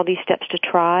taking all these steps to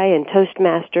try and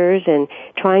Toastmasters and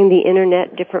trying the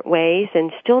Internet different ways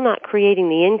and still not creating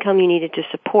the income you needed to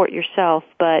support yourself,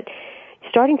 but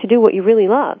starting to do what you really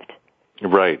loved.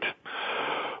 Right.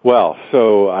 Well,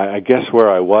 so I guess where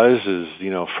I was is,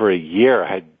 for a year I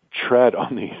had tread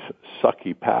on these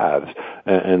sucky paths,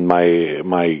 and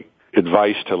my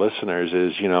advice to listeners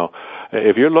is,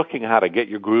 if you're looking how to get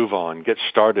your groove on, get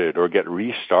started, or get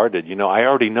restarted, I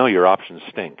already know your options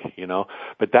stink,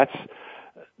 but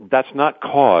that's not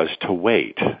cause to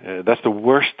wait. That's the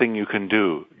worst thing you can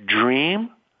do. Dream,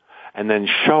 and then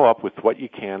show up with what you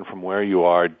can from where you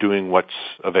are, doing what's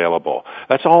available.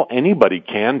 That's all anybody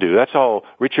can do. That's all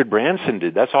Richard Branson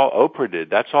did. That's all Oprah did.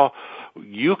 That's all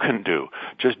you can do.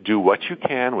 Just do what you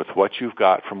can with what you've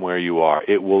got from where you are.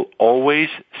 It will always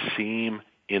seem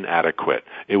inadequate.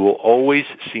 It will always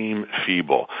seem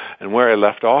feeble. And where I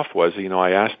left off was,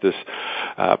 I asked this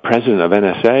president of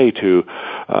NSA to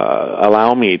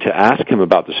allow me to ask him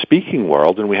about the speaking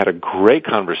world, and we had a great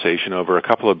conversation over a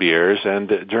couple of beers, and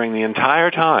during the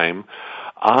entire time,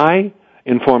 I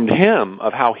informed him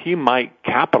of how he might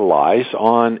capitalize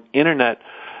on Internet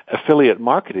affiliate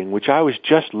marketing, which I was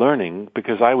just learning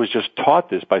because I was just taught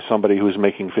this by somebody who was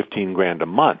making $15,000 a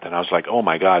month. And I was like, oh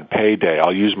my God, payday.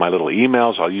 I'll use my little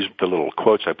emails. I'll use the little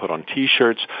quotes I put on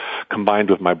t-shirts combined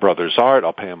with my brother's art.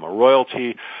 I'll pay him a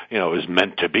royalty. It was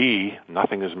meant to be.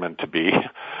 Nothing is meant to be.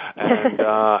 And,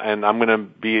 and I'm going to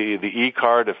be the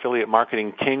e-card affiliate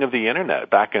marketing king of the Internet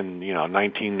back in,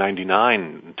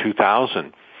 1999,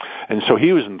 2000. And so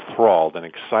he was enthralled and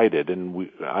excited,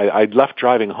 and I'd left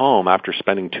driving home after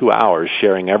spending 2 hours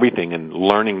sharing everything and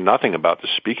learning nothing about the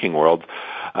speaking world.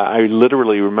 I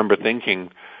literally remember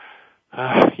thinking,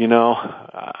 I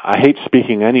hate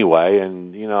speaking anyway,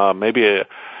 and,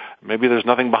 maybe there's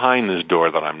nothing behind this door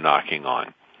that I'm knocking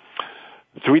on.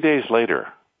 3 days later,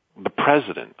 the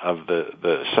president of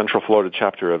the Central Florida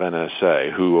chapter of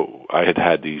NSA, who I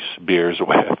had these beers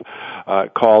with,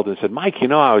 called and said, Mike,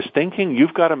 I was thinking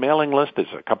you've got a mailing list. There's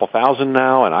a couple thousand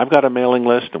now, and I've got a mailing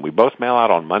list, and we both mail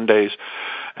out on Mondays.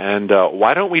 And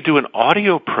why don't we do an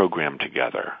audio program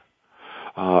together?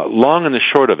 Long and the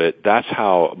short of it, that's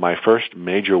how my first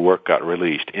major work got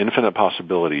released, Infinite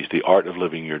Possibilities, The Art of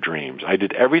Living Your Dreams. I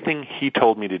did everything he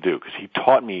told me to do because he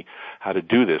taught me how to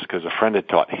do this because a friend had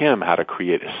taught him how to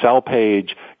create a sell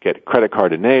page, get credit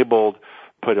card enabled,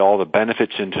 put all the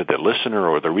benefits into the listener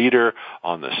or the reader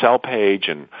on the sell page.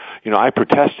 And, I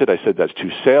protested. I said, that's too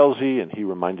salesy. And he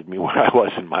reminded me where I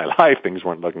was in my life. Things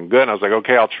weren't looking good. And I was like,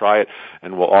 okay, I'll try it,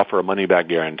 and we'll offer a money-back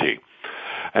guarantee.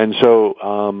 And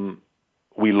so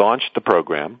we launched the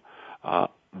program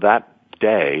that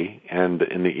day, and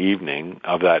in the evening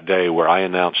of that day where I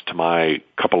announced to my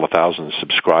couple of thousand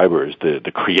subscribers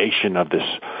the creation of this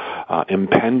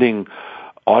impending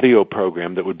audio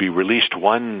program that would be released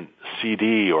one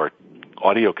CD or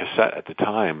audio cassette at the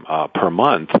time per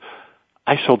month,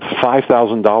 I sold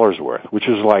 $5,000 worth, which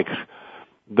was like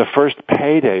the first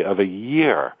payday of a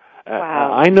year.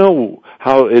 Wow. I know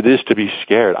how it is to be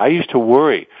scared. I used to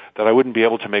worry that I wouldn't be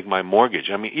able to make my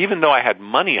mortgage. I mean, even though I had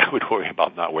money, I would worry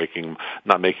about not making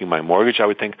my mortgage. I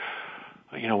would think,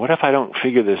 what if I don't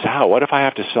figure this out? What if I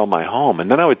have to sell my home?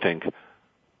 And then I would think,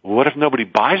 what if nobody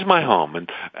buys my home? And,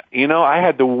 I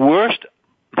had the worst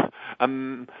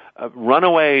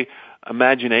runaway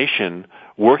imagination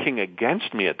working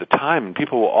against me at the time. And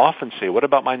people will often say, what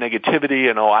about my negativity?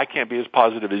 And, I can't be as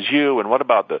positive as you. And what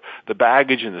about the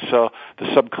baggage and the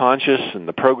subconscious and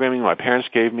the programming my parents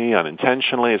gave me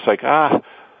unintentionally? It's like,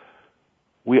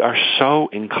 we are so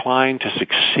inclined to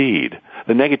succeed.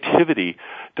 The negativity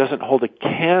doesn't hold a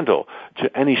candle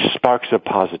to any sparks of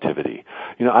positivity.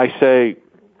 I say,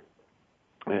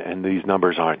 and these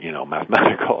numbers aren't,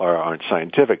 mathematical or aren't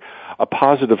scientific, a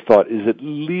positive thought is at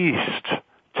least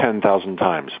 10,000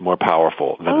 times more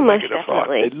powerful than a negative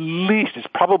thought. At least. It's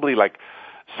probably like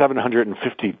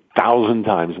 750,000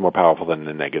 times more powerful than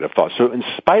a negative thought. So in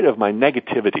spite of my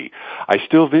negativity, I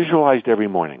still visualized every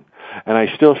morning. And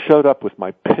I still showed up with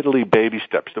my piddly baby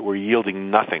steps that were yielding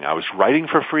nothing. I was writing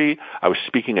for free. I was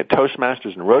speaking at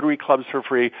Toastmasters and Rotary Clubs for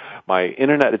free. My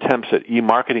Internet attempts at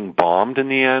e-marketing bombed in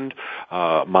the end.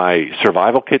 My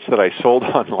survival kits that I sold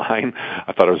online,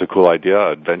 I thought it was a cool idea.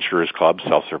 Adventurers Club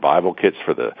sell survival kits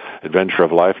for the adventure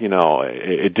of life.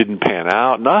 It didn't pan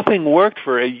out. Nothing worked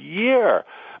for a year.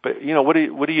 But, what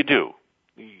do you do?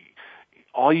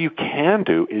 All you can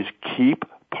do is keep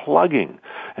plugging.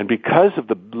 And because of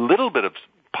the little bit of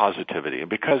positivity, and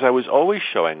because I was always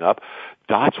showing up,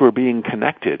 dots were being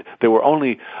connected. They were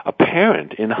only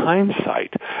apparent in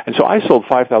hindsight. And so I sold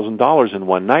 $5,000 in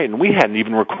one night, and we hadn't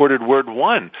even recorded word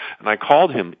one. And I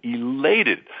called him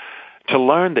elated to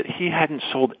learn that he hadn't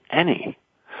sold any.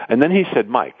 And then he said,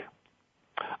 Mike,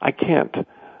 I can't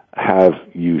have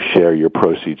you share your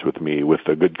proceeds with me with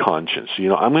a good conscience.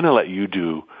 I'm going to let you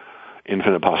do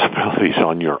Infinite Possibilities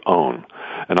on your own,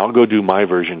 and I'll go do my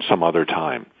version some other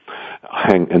time.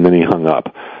 And then he hung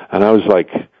up. And I was like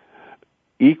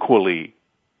equally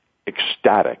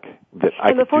ecstatic that I could do my own thing.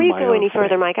 And before you go any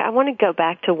further, Mike, I want to go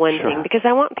back to one thing, because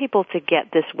I want people to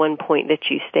get this one point that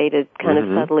you stated kind of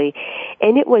subtly,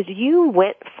 and it was you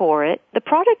went for it. The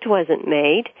product wasn't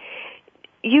made.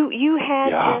 You had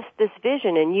just this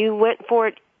vision, and you went for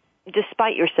it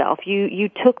despite yourself. You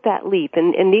took that leap,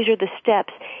 and these are the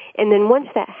steps. And then once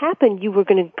that happened, you were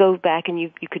going to go back and you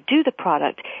could do the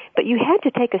product. But you had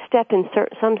to take a step in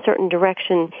some certain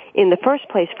direction in the first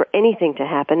place for anything to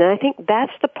happen. And I think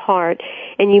that's the part,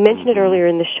 and you mentioned it earlier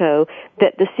in the show,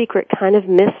 that The Secret kind of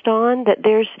missed on, that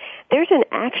there's an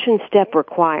action step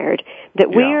required, that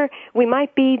we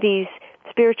might be these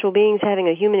spiritual beings having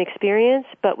a human experience,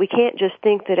 but we can't just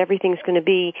think that everything's going to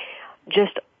be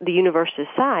just the universe's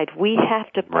side. We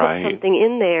have to put something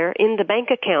in there in the bank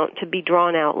account to be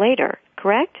drawn out later,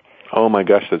 correct? Oh my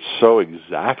gosh, that's so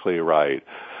exactly right.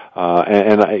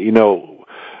 And I,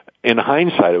 in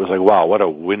hindsight, it was like, wow, what a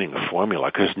winning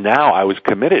formula, because now I was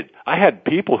committed. I had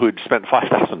people who had spent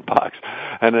 $5,000,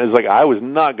 and it was like I was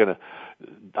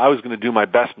going to do my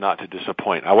best not to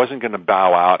disappoint. I wasn't going to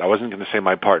bow out. I wasn't going to say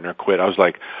my partner quit. I was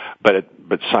like, but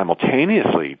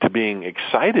simultaneously to being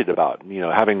excited about,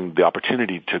 having the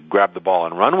opportunity to grab the ball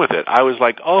and run with it, I was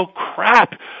like, oh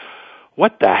crap,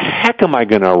 what the heck am I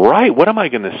going to write? What am I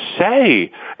going to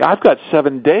say? I've got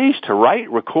 7 days to write,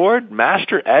 record,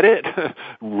 master, edit,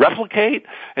 replicate,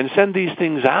 and send these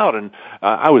things out. And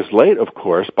I was late, of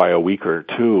course, by a week or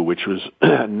two, which was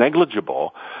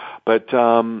negligible, but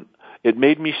it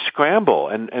made me scramble.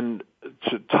 And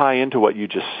to tie into what you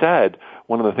just said,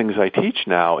 one of the things I teach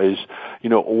now is,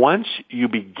 once you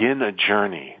begin a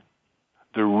journey,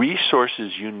 the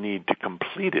resources you need to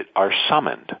complete it are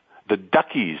summoned. The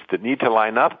duckies that need to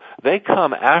line up, they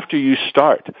come after you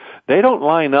start. They don't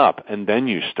line up and then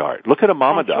you start. Look at a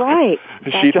mama duck. Right.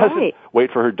 She doesn't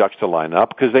wait for her ducks to line up,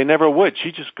 because they never would.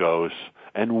 She just goes,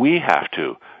 and we have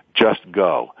to just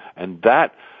go. And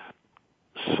that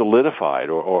solidified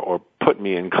or put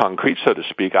me in concrete, so to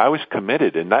speak. I was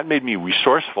committed, and that made me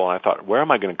resourceful. And I thought, where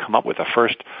am I going to come up with the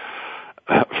first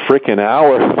frickin'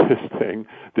 hour of this thing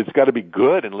that's got to be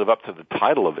good and live up to the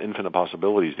title of Infinite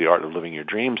Possibilities, The Art of Living Your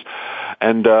Dreams?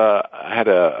 And I had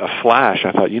a flash.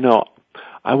 I thought,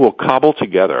 I will cobble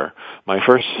together my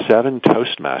first 7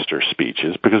 Toastmaster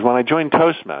speeches, because when I joined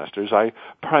Toastmasters, I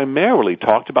primarily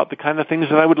talked about the kind of things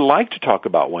that I would like to talk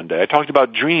about one day. I talked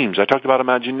about dreams. I talked about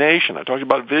imagination. I talked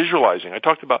about visualizing. I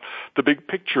talked about the big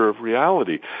picture of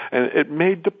reality. And it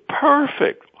made the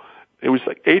perfect, it was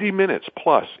like 80 minutes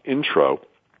plus intro,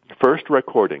 first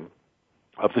recording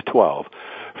of the 12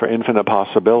 for Infinite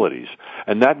Possibilities.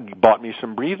 And that bought me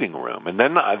some breathing room. And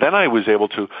then I was able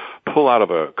to pull out of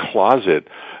a closet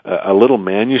a little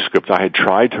manuscript I had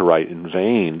tried to write in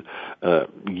vain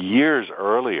years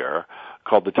earlier,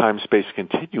 called The Time-Space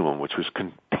Continuum, which was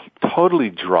totally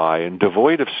dry and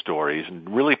devoid of stories and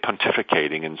really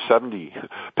pontificating in 70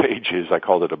 pages. I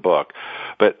called it a book.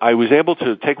 But I was able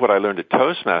to take what I learned at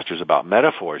Toastmasters about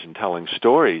metaphors and telling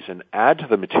stories and add to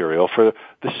the material for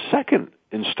the second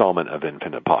installment of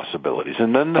Infinite Possibilities,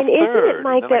 and then the third. And isn't it,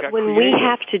 Mike, that when we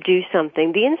have to do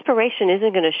something, the inspiration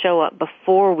isn't going to show up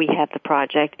before we have the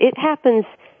project. It happens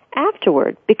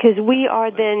afterward, because we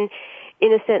are then,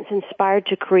 in a sense, inspired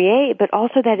to create, but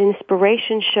also that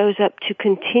inspiration shows up to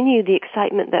continue the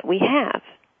excitement that we have.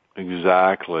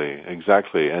 Exactly.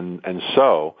 And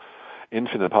so,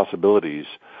 Infinite Possibilities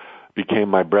became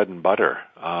my bread and butter,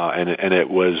 and it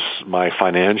was my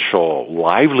financial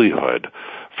livelihood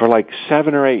for like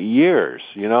 7 or 8 years,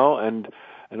 and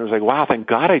it was like, wow, thank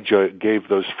God I gave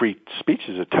those free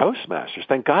speeches at Toastmasters.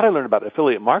 Thank God I learned about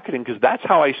affiliate marketing, because that's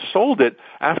how I sold it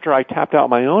after I tapped out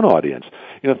my own audience.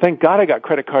 Thank God I got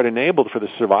credit card enabled for the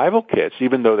survival kits,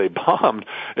 even though they bombed.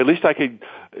 At least I could,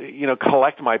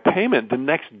 collect my payment the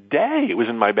next day. It was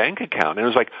in my bank account. And it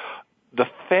was like the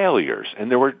failures,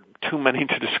 and there were too many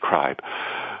to describe,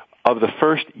 of the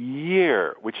first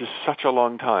year, which is such a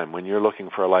long time when you're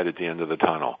looking for a light at the end of the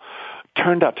tunnel,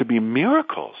 turned out to be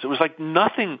miracles. It was like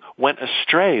nothing went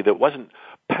astray that wasn't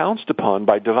pounced upon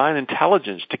by divine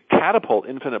intelligence to catapult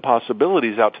Infinite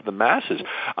Possibilities out to the masses.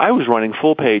 I was running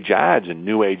full-page ads in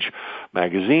New Age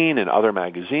magazine and other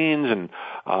magazines,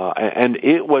 and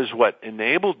it was what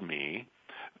enabled me,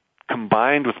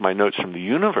 combined with my notes from the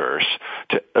universe,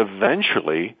 to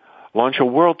eventually launch a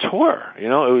world tour. It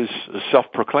was a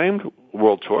self-proclaimed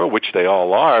world tour, which they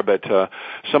all are, but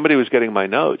somebody was getting my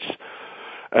notes,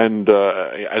 and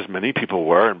as many people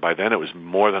were, and by then it was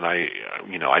more than I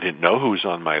didn't know who was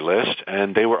on my list,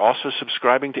 and they were also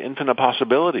subscribing to Infinite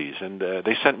Possibilities, and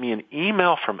they sent me an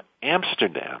email from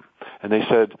Amsterdam, and they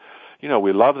said,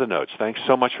 we love the notes. Thanks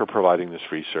so much for providing this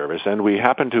free service. And we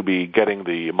happen to be getting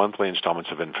the monthly installments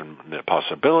of Infinite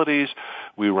Possibilities.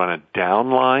 We run a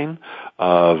downline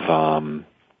of,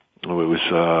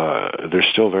 they're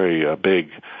still very big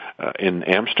in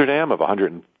Amsterdam of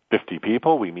 150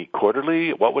 people. We meet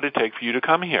quarterly. What would it take for you to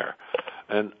come here?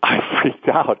 And I freaked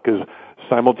out because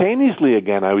simultaneously,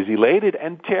 again, I was elated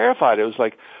and terrified. It was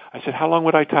like, I said, how long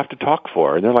would I have to talk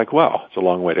for? And they're like, well, it's a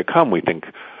long way to come. We think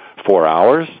 4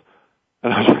 hours.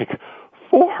 And I was like,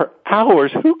 4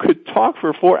 hours? Who could talk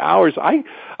for 4 hours? I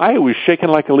was shaking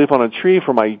like a leaf on a tree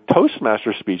for my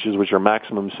Toastmaster speeches, which are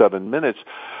maximum 7 minutes.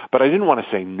 But I didn't want to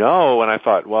say no. And I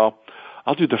thought, well,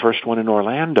 I'll do the first one in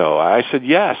Orlando. I said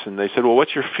yes. And they said, well,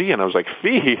 what's your fee? And I was like,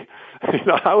 fee?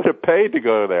 I would have paid to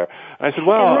go there. And I said,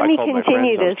 well, and let me I called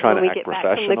continue my friends. this when we get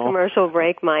back from the commercial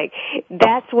break, Mike.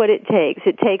 That's what it takes.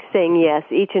 It takes saying yes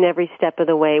each and every step of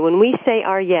the way. When we say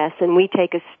our yes and we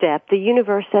take a step, the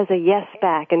universe says a yes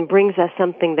back and brings us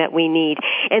something that we need.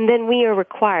 And then we are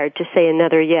required to say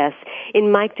another yes.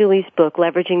 In Mike Dooley's book,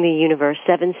 Leveraging the Universe,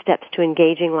 7 Steps to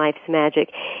Engaging Life's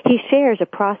Magic, he shares a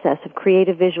process of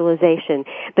creative visualization,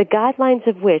 the guidelines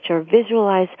of which are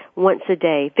visualize once a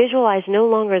day. Visualize no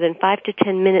longer than 5 to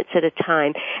 10 minutes at a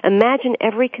time. Imagine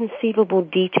every conceivable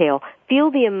detail.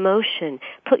 Feel the emotion.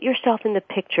 Put yourself in the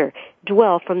picture.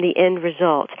 Dwell from the end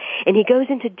result. And he goes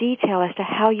into detail as to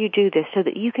how you do this so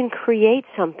that you can create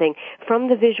something from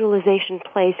the visualization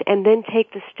place and then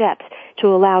take the steps to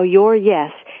allow your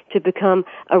yes to become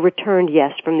a returned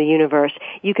yes from the universe.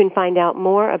 You can find out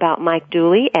more about Mike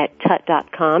Dooley at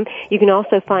tut.com. You can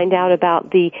also find out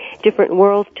about the different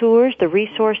world tours, the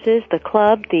resources, the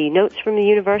club, the notes from the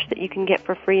universe that you can get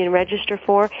for free and register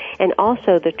for, and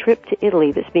also the trip to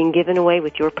Italy that's being given away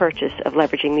with your purchase of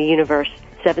Leveraging the Universe,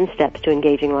 7 Steps to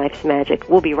Engaging Life's Magic.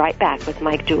 We'll be right back with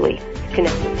Mike Dooley.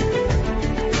 Connected.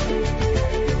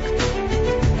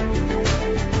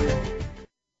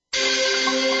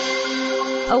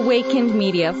 Awakened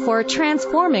media for a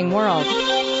transforming world.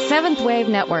 Seventh Wave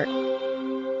Network.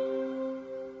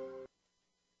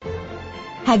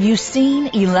 Have you seen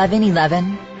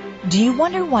 1111? Do you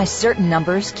wonder why certain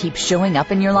numbers keep showing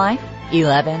up in your life?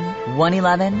 11,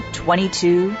 111,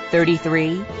 22,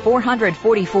 33,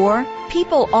 444.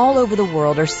 People all over the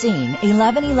world are seeing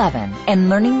 1111 and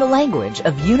learning the language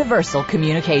of universal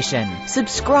communication.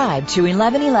 Subscribe to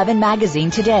 1111 Magazine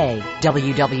today.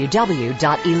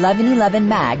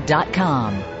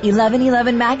 www.1111mag.com.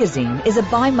 1111 Magazine is a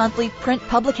bi-monthly print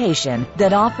publication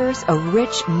that offers a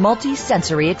rich,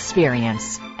 multi-sensory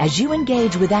experience. As you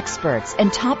engage with experts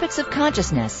and topics of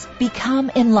consciousness,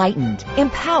 become enlightened,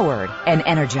 empowered, and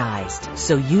energized,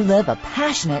 so you live a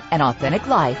passionate and authentic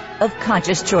life of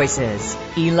conscious choices.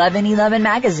 1111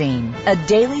 Magazine, a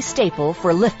daily staple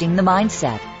for lifting the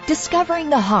mindset, discovering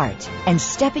the heart, and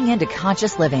stepping into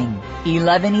conscious living.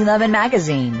 1111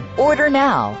 Magazine. Order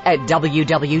now at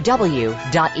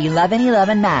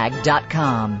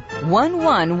www.1111mag.com.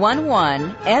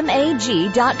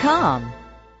 1111mag.com.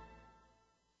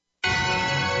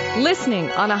 Listening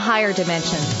on a higher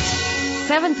dimension.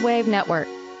 Seventh Wave Network.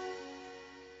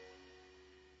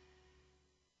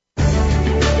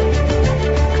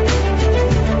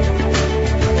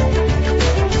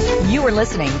 You are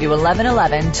listening to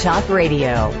 1111 Talk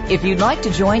Radio. If you'd like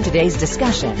to join today's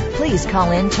discussion, please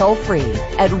call in toll-free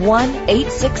at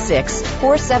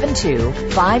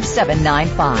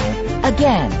 1-866-472-5795.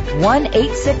 Again,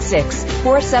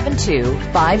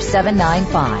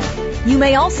 1-866-472-5795. You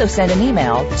may also send an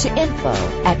email to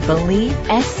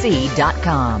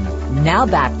info@believesc.com. Now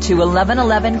back to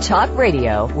 1111 Talk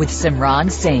Radio with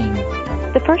Simran Singh.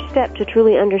 The first step to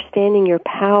truly understanding your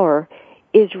power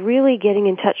is really getting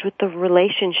in touch with the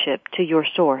relationship to your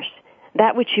source,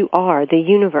 that which you are, the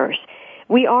universe.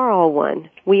 We are all one.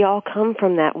 We all come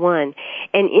from that one.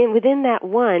 And within that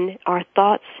one are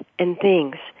thoughts and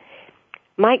things.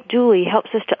 Mike Dooley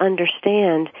helps us to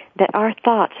understand that our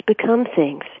thoughts become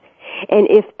things. And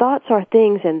if thoughts are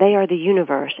things and they are the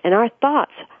universe, and our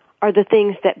thoughts are the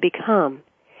things that become,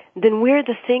 then we're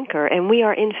the thinker and we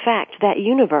are in fact that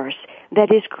universe that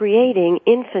is creating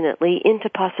infinitely into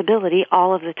possibility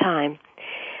all of the time.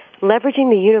 Leveraging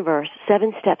the Universe,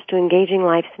 7 Steps to Engaging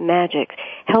Life's Magic,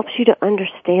 helps you to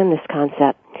understand this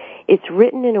concept. It's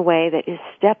written in a way that is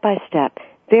step by step,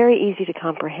 very easy to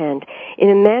comprehend, in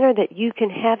a manner that you can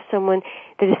have someone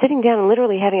that is sitting down and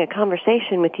literally having a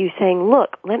conversation with you saying,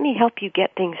 look, let me help you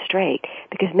get things straight,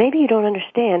 because maybe you don't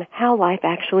understand how life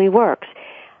actually works.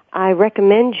 I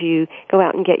recommend you go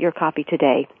out and get your copy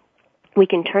today. We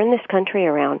can turn this country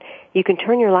around. You can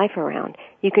turn your life around.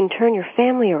 You can turn your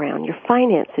family around, your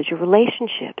finances, your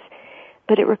relationships.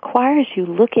 but it requires you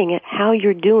looking at how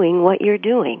you're doing what you're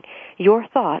doing. Your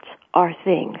thoughts are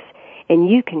things, and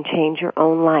you can change your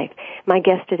own life. My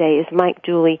guest today is Mike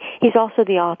Dooley. He's also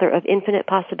the author of Infinite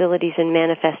Possibilities in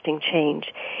Manifesting Change,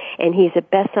 and he's a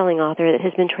best-selling author that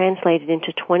has been translated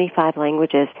into 25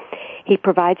 languages. He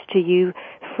provides to you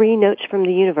free notes from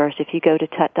the universe if you go to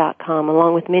tut.com,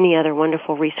 along with many other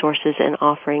wonderful resources and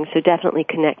offerings, so definitely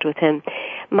connect with him.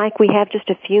 Mike, we have just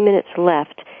a few minutes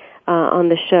left on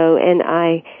the show, and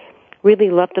I really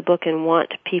love the book and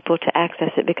want people to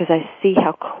access it because I see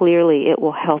how clearly it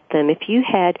will help them. If you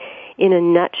had, in a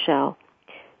nutshell,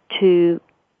 to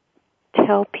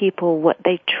tell people what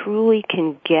they truly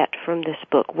can get from this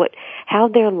book, how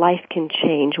their life can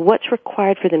change, what's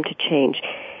required for them to change,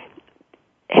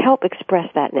 help express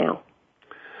that now.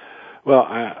 Well,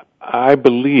 I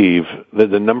believe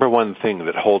that the number one thing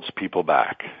that holds people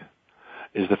back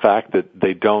is the fact that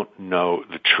they don't know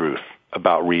the truth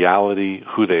about reality,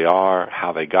 who they are,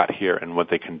 how they got here, and what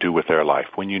they can do with their life.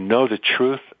 When you know the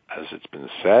truth, as it's been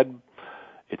said,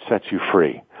 it sets you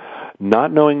free.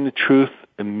 Not knowing the truth,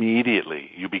 immediately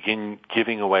you begin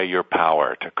giving away your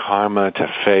power to karma,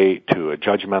 to fate, to a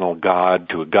judgmental God,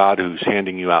 to a God who's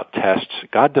handing you out tests.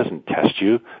 God doesn't test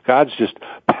you. God's just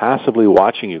passively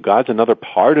watching you. God's another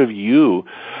part of you,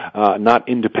 not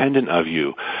independent of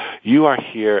you. You are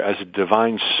here as a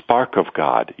divine spark of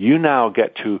God. You now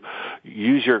get to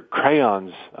use your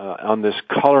crayons on this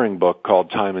coloring book called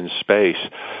Time and Space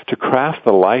to craft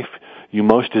the life you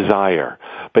most desire.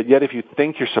 But yet if you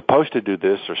think you're supposed to do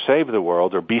this or save the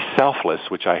world or be selfless,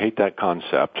 which I hate that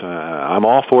concept, I'm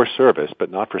all for service, but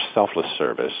not for selfless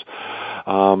service,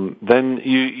 then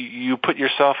you put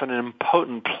yourself in an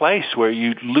impotent place where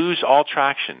you lose all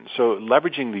traction. So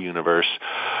leveraging the universe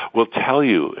will tell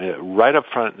you right up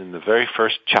front in the very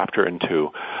first chapter and 2,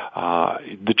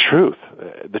 the truth.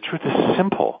 The truth is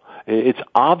simple. It's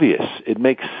obvious. It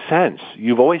makes sense.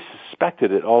 You've always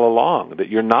suspected it all along, that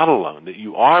you're not alone, that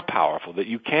you are powerful, that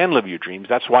you can live your dreams.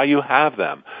 That's why you have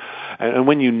them. And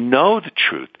when you know the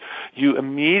truth, you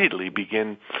immediately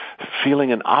begin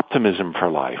feeling an optimism for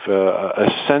life,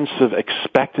 a sense of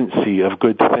expectancy of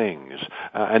good things.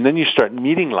 And then you start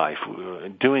meeting life,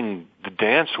 doing the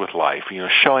dance with life,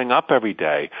 showing up every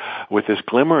day with this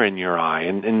glimmer in your eye.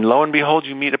 And lo and behold,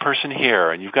 you meet a person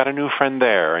here, and you've got a new friend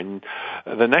there. And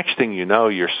the next thing you know,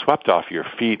 you're swept off your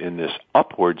feet in this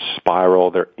upward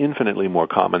spiral. They're infinitely more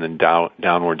common than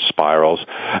downward spirals.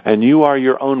 And you are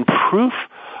your own proof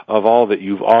of all that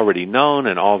you've already known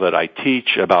and all that I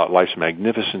teach about life's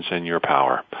magnificence and your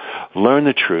power. Learn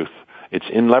the truth. It's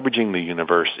in Leveraging the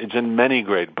Universe. It's in many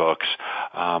great books.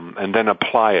 And then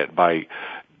apply it by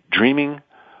dreaming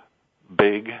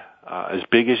big, as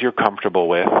big as you're comfortable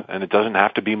with, and it doesn't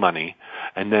have to be money,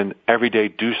 and then every day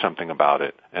do something about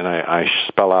it. And I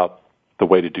spell out the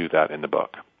way to do that in the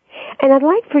book. And I'd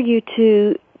like for you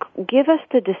to give us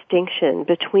the distinction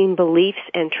between beliefs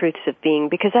and truths of being,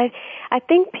 because I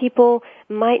think people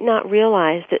might not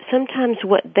realize that sometimes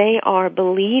what they are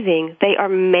believing, they are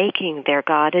making their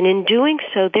God, and in doing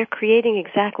so, they're creating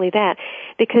exactly that,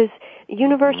 because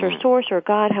universe or source or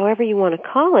God, however you want to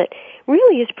call it,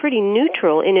 really is pretty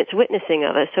neutral in its witnessing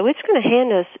of us. So it's going to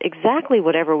hand us exactly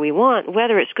whatever we want,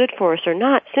 whether it's good for us or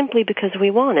not, simply because we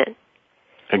want it.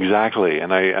 Exactly,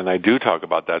 and I do talk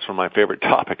about that. It's one of my favorite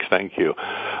topics. Thank you.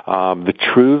 The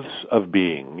truths of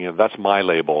being. That's my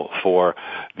label for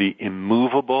the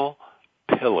immovable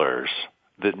pillars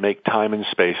that make time and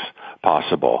space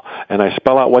possible. And I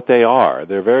spell out what they are.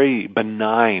 They're very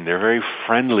benign. They're very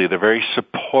friendly. They're very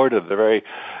supportive. They're very,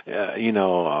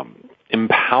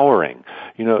 empowering.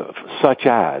 Such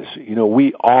as,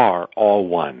 we are all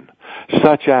one.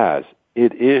 Such as,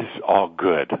 it is all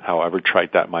good, however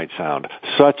trite that might sound.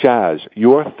 Such as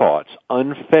your thoughts,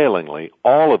 unfailingly,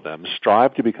 all of them,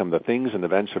 strive to become the things and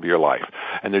events of your life.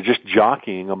 And they're just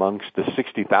jockeying amongst the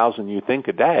 60,000 you think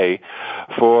a day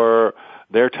for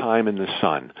their time in the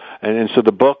sun. And so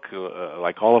the book,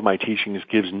 like all of my teachings,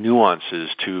 gives nuances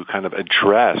to kind of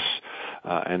address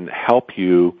and help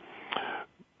you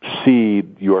see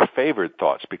your favored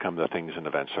thoughts become the things and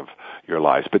events of your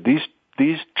lives. But these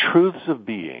truths of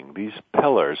being, these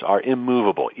pillars, are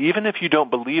immovable. Even if you don't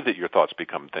believe that your thoughts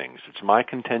become things, it's my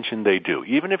contention they do.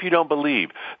 Even if you don't believe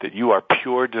that you are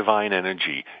pure divine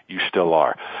energy, you still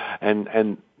are.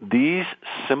 And these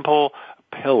simple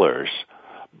pillars,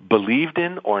 believed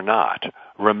in or not,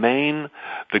 remain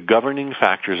the governing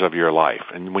factors of your life.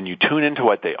 And when you tune into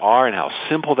what they are and how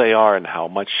simple they are and how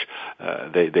much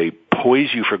they poise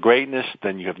you for greatness,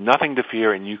 then you have nothing to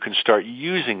fear and you can start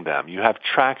using them. You have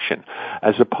traction,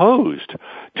 as opposed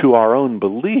to our own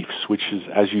beliefs, which is,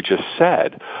 as you just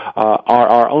said,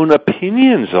 our own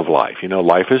opinions of life. You know,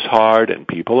 life is hard and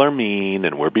people are mean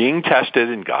and we're being tested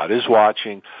and God is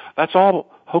watching. That's all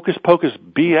hocus pocus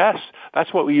BS.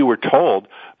 That's what you were told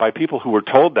by people who were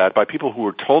told that, by people who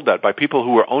were told that, by people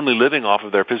who were only living off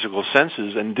of their physical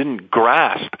senses and didn't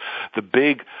grasp the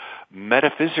big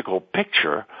metaphysical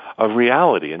picture of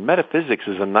reality. And metaphysics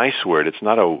is a nice word. It's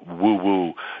not a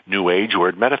woo-woo New Age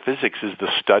word. Metaphysics is the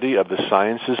study of the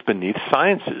sciences beneath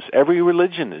sciences. Every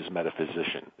religion is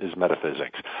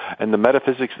metaphysics. And the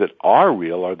metaphysics that are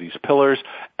real are these pillars.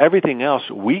 Everything else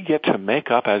we get to make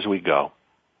up as we go.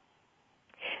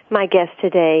 My guest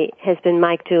today has been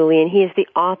Mike Dooley, and he is the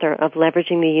author of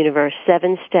Leveraging the Universe,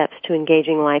 7 Steps to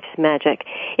Engaging Life's Magic.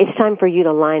 It's time for you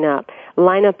to line up.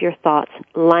 Line up your thoughts,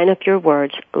 line up your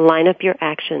words, line up your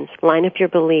actions, line up your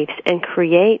beliefs, and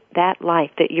create that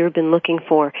life that you've been looking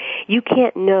for. You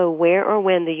can't know where or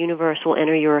when the universe will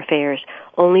enter your affairs,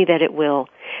 only that it will.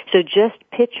 So just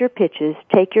pitch your pitches,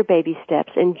 take your baby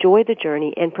steps, enjoy the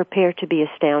journey, and prepare to be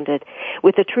astounded.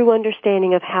 With a true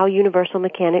understanding of how universal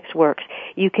mechanics works,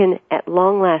 you can at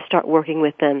long last start working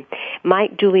with them.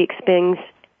 Mike Dooley explains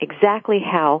exactly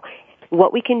how,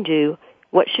 what we can do,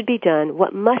 what should be done,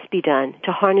 what must be done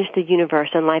to harness the universe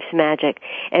and life's magic,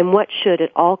 and what should at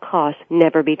all costs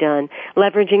never be done.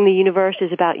 Leveraging the universe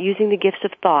is about using the gifts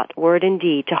of thought, word, and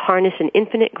deed to harness an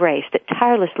infinite grace that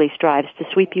tirelessly strives to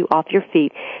sweep you off your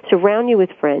feet, surround you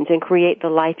with friends, and create the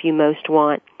life you most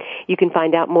want. You can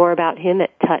find out more about him at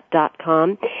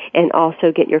tut.com and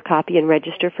also get your copy and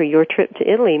register for your trip to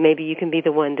Italy. Maybe you can be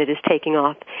the one that is taking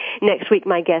off. Next week,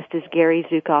 my guest is Gary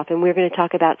Zukav, and we're going to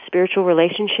talk about spiritual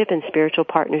relationship and spiritual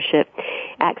partnership.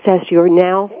 Access your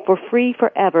now for free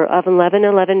forever of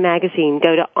 1111 magazine.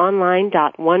 Go to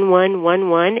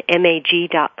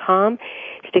online.1111mag.com.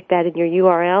 Stick that in your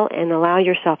URL and allow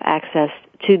yourself access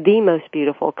to the most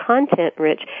beautiful,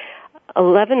 content-rich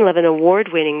 1111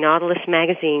 award-winning Nautilus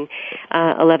magazine,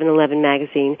 1111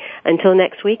 magazine. Until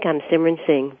next week, I'm Simran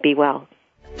Singh. Be well.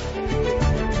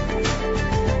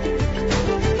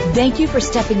 Thank you for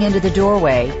stepping into the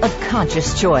doorway of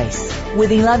conscious choice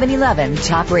with 1111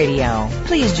 Talk Radio.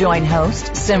 Please join host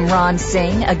Simran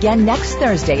Singh again next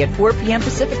Thursday at 4 p.m.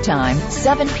 Pacific Time,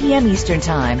 7 p.m. Eastern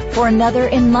Time for another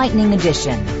enlightening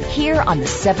edition here on the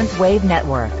Seventh Wave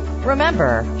Network.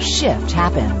 Remember, shift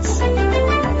happens.